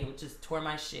 That nigga just tore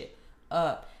my shit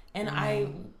up. And I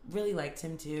really liked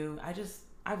him too. I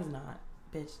was not,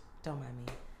 bitch. Don't mind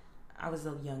me. I was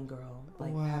a young girl,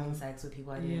 like having sex with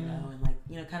people I didn't know, and like,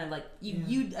 you know, kind of like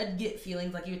you get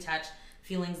feelings, like you attach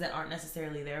feelings that aren't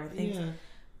necessarily there with things.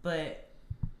 But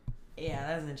yeah,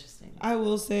 that was interesting. I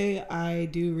will say I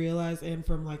do realize, and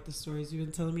from like the stories you've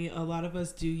been telling me, a lot of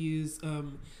us do use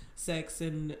sex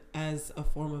as a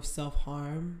form of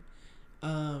self-harm,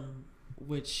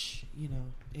 which, you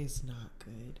know, is not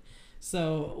good.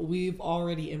 So we've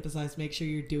already emphasized, make sure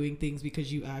you're doing things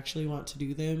because you actually want to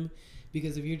do them.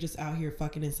 Because if you're just out here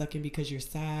fucking and sucking because you're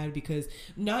sad, because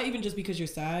not even just because you're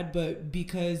sad, but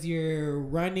because you're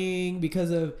running,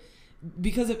 because of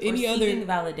any other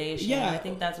validation. Yeah, I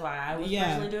think that's why I was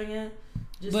personally doing it.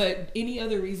 But any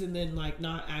other reason than like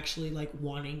not actually like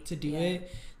wanting to do it,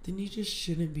 then you just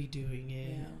shouldn't be doing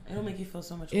it. Yeah, it'll make you feel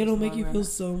so much. It'll make you feel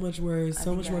so much worse,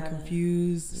 so much more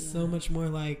confused, so much more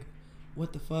like,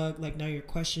 what the fuck? Like now you're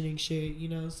questioning shit, you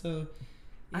know? So.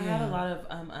 I had a lot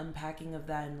of unpacking of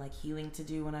that and like healing to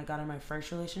do when I got in my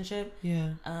first relationship. Yeah.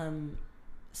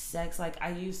 Sex, like I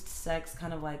used sex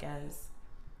kind of like as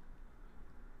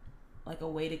like a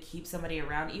way to keep somebody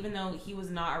around, even though he was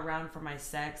not around for my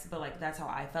sex, but like that's how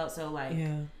I felt. So like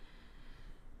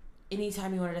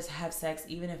anytime he wanted us to have sex,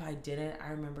 even if I didn't,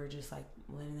 I remember just like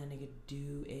letting that nigga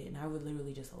do it, and I would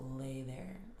literally just lay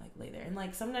there. And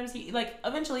like sometimes he like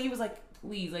eventually he was like,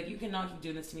 please, like you cannot keep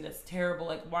doing this to me, that's terrible,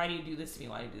 like why do you do this to me,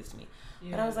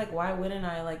 but I was like, why wouldn't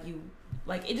I? Like you,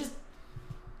 like it just,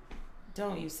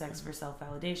 don't use sex for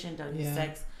self-validation, don't use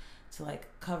sex to like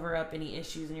cover up any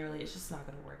issues in your relationship. It's just not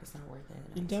gonna work, it's not worth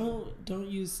it. And don't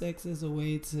use sex as a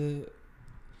way to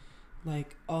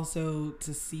like also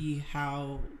to see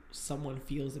how someone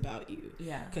feels about you.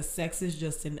 Yeah, because sex is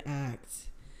just an act.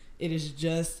 It is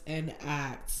just an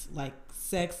act. Like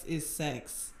sex is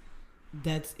sex.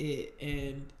 That's it.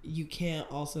 And you can't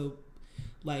also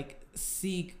like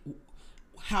seek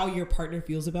how your partner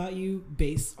feels about you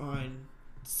based on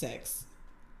sex.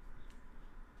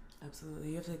 Absolutely.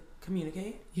 You have to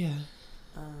communicate. Yeah.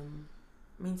 I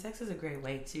mean, sex is a great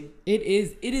way to. It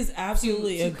is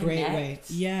absolutely to a great way.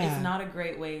 Yeah. It's not a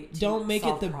great way to don't make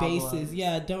it the problems. basis.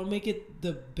 Yeah. Don't make it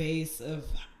the base of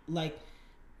like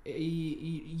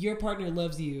your partner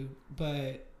loves you,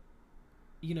 but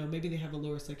you know, maybe they have a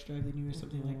lower sex drive than you or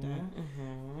something like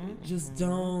that. Just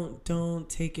don't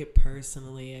take it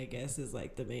personally, I guess, is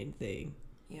like the main thing.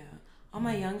 Yeah. All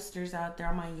my youngsters out there,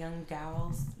 all my young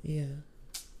gals. Yeah.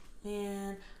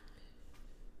 Man,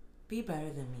 be better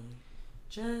than me.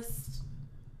 Just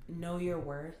know your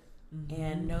worth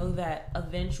and know that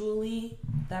eventually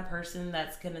that person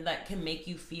that can make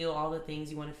you feel all the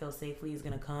things you want to feel safely is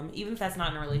gonna come. Even if that's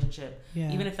not in a relationship.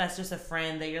 Yeah. Even if that's just a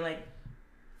friend that you're like,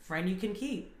 friend you can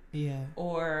keep. Yeah.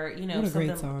 Or, you know, what a something,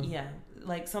 great song. Yeah.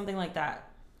 Like something like that.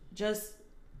 Just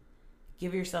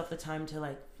give yourself the time to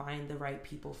like find the right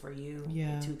people for you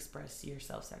to express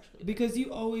yourself sexually. Because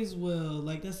you always will.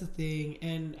 Like that's the thing.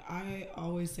 And I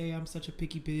always say I'm such a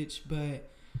picky bitch, but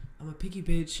I'm a picky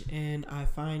bitch and I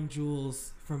find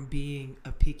jewels from being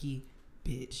a picky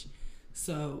bitch.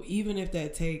 So even if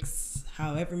that takes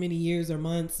however many years or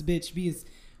months, bitch, be as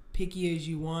picky as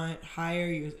you want,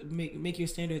 make your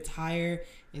standards higher,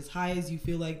 as high as you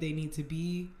feel like they need to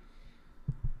be,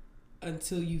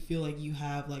 until you feel like you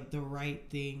have like the right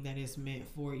thing that is meant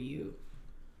for you.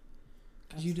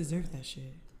 Because you deserve that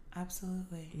shit.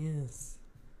 Absolutely. Yes.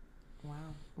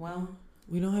 Wow. Well,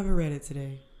 we don't have a Reddit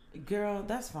today. Girl,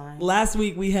 that's fine. Last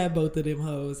week we had both of them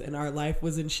hoes and our life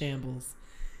was in shambles.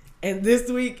 And this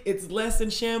week, it's less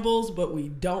in shambles, but we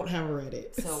don't have a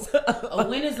Reddit. So a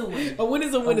win is a win. A win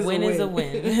is a win is a win. A win is a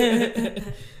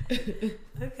win.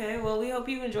 Okay, well, we hope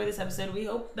you enjoyed this episode. We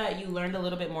hope that you learned a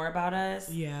little bit more about us.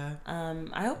 Yeah.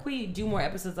 I hope we do more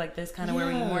episodes like this, kind of where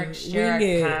we more share our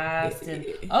past. And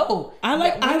I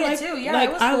like it too. Yeah, like,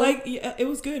 it was cool. it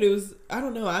was good. It was, I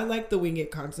don't know. I like the wing it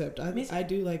concept. I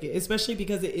do like it, especially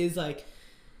because it is like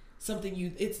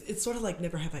something it's sort of like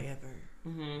never have I ever,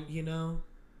 you know?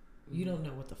 You don't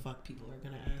know what the fuck people are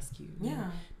going to ask you.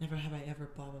 Yeah. Never have I ever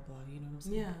blah, blah, blah. You know what I'm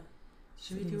saying? Yeah.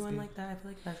 Should we do one like that? I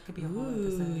feel like that could be a whole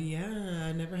episode.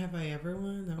 Yeah, Never Have I Ever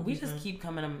one. We just keep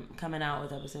coming out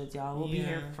with episodes, y'all. We'll be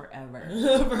here forever.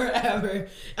 Forever.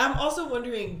 I'm also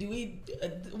wondering, do we?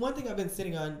 One thing I've been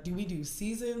sitting on: do we do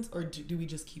seasons or do we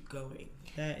just keep going?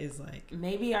 That is like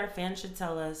maybe our fans should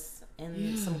tell us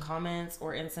in some comments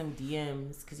or in some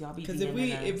DMs because y'all be because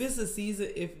if it's a season,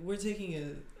 if we're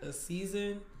taking a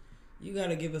season, you got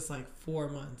to give us like 4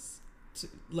 months, to,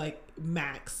 like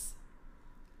max.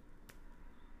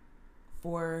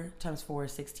 4 times 4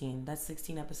 is 16. That's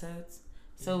 16 episodes.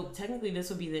 So technically, this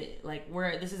would be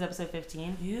this is episode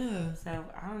 15. Yeah. So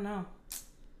I don't know.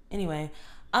 Anyway,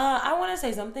 I want to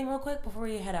say something real quick before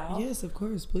we head out. Yes, of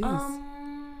course, please.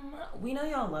 We know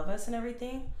y'all love us and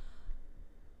everything.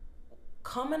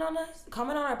 Comment on us.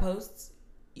 Comment on our posts.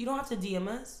 You don't have to DM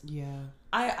us. Yeah.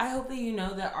 I hope that you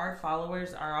know that our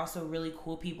followers are also really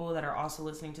cool people that are also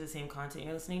listening to the same content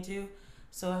you're listening to.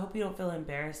 So I hope you don't feel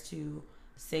embarrassed to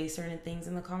say certain things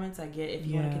in the comments. I get if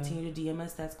you want to continue to DM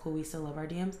us, that's cool. We still love our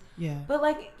DMs. Yeah. But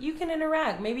like you can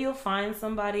interact. Maybe you'll find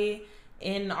somebody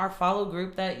in our follow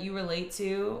group that you relate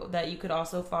to that you could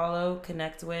also follow,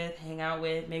 connect with, hang out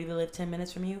with. Maybe they live 10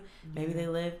 minutes from you. Maybe they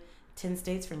live 10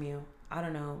 states from you. I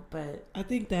don't know, but I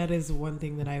think that is one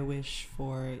thing that I wish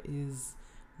for is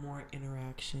more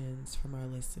interactions from our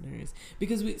listeners,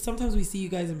 because sometimes we see you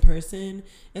guys in person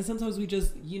and sometimes we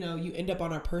just you end up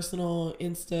on our personal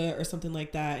Insta or something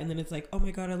like that, and then it's like, oh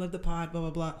my god, I love the pod, blah blah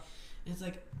blah, and it's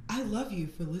like, I love you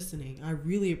for listening, I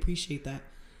really appreciate that,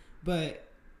 but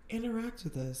interact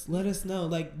with us, let us know,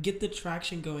 like get the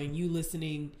traction going. You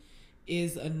listening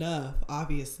is enough,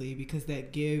 obviously, because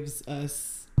that gives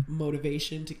us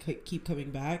motivation to keep coming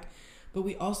back. But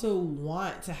we also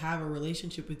want to have a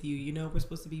relationship with you. We're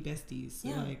supposed to be besties. So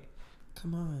like,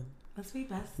 come on. Let's be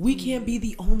besties. We can't be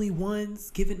the only ones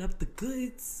giving up the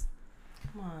goods.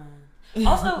 Come on.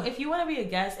 Also, if you want to be a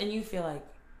guest and you feel like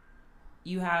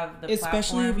you have the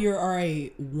especially platform, if you are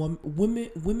a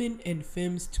women and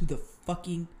femmes to the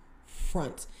fucking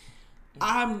front.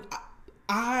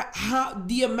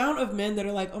 The amount of men that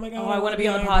are like, oh my god, I want to be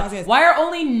on the podcast. Why are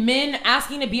only men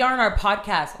asking to be on our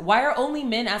podcast? Why are only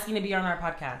men asking to be on our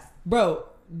podcast? Bro,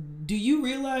 do you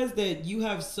realize that you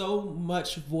have so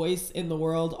much voice in the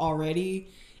world already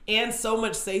and so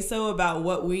much say-so about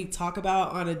what we talk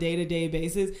about on a day-to-day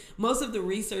basis? Most of the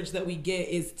research that we get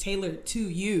is tailored to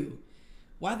you.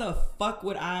 Why the fuck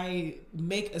would I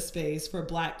make a space for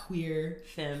black queer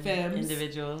femmes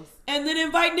individuals and then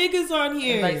invite niggas on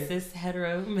here? Like cis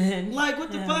hetero men. Like,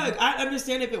 what the fuck? I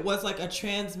understand if it was like a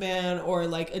trans man or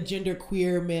like a gender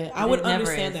queer man. I would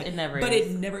understand that. It never is. But it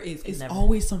never is. It's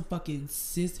always some fucking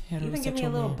cis heterosexual. Even give me a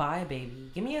little bye, baby.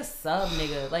 Give me a sub,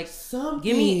 nigga. Like something.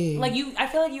 Give me I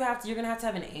feel like you're gonna have to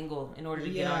have an angle in order to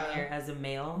get on here as a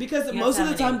male. Because most of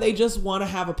the time they just want to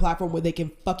have a platform where they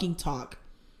can fucking talk.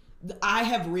 I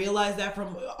have realized that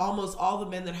from almost all the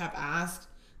men that have asked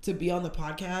to be on the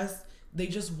podcast, they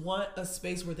just want a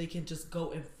space where they can just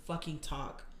go and fucking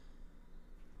talk.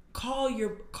 Call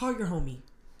your homie.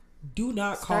 Do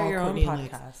not call your own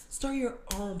podcast. Start your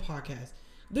own podcast.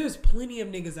 There's plenty of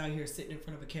niggas out here sitting in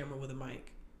front of a camera with a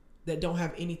mic that don't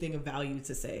have anything of value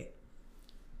to say.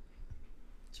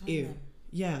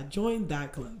 Join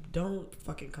that club. Don't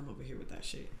fucking come over here with that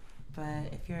shit.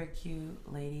 But if you're a cute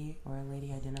lady or a lady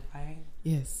identifier,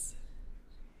 yes,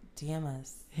 DM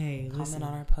us. Hey, comment listen,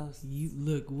 on our posts. You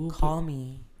look. Call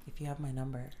me if you have my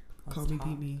number. Call me,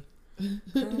 beat me.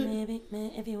 Call me, beat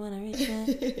me if you wanna reach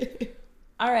me.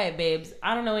 All right, babes.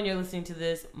 I don't know when you're listening to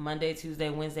this. Monday, Tuesday,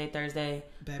 Wednesday, Thursday.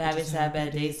 Bad bitches have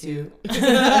bad days too.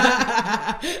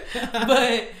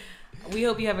 But we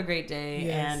hope you have a great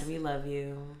day, and we love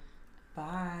you.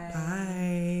 Bye.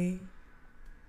 Bye.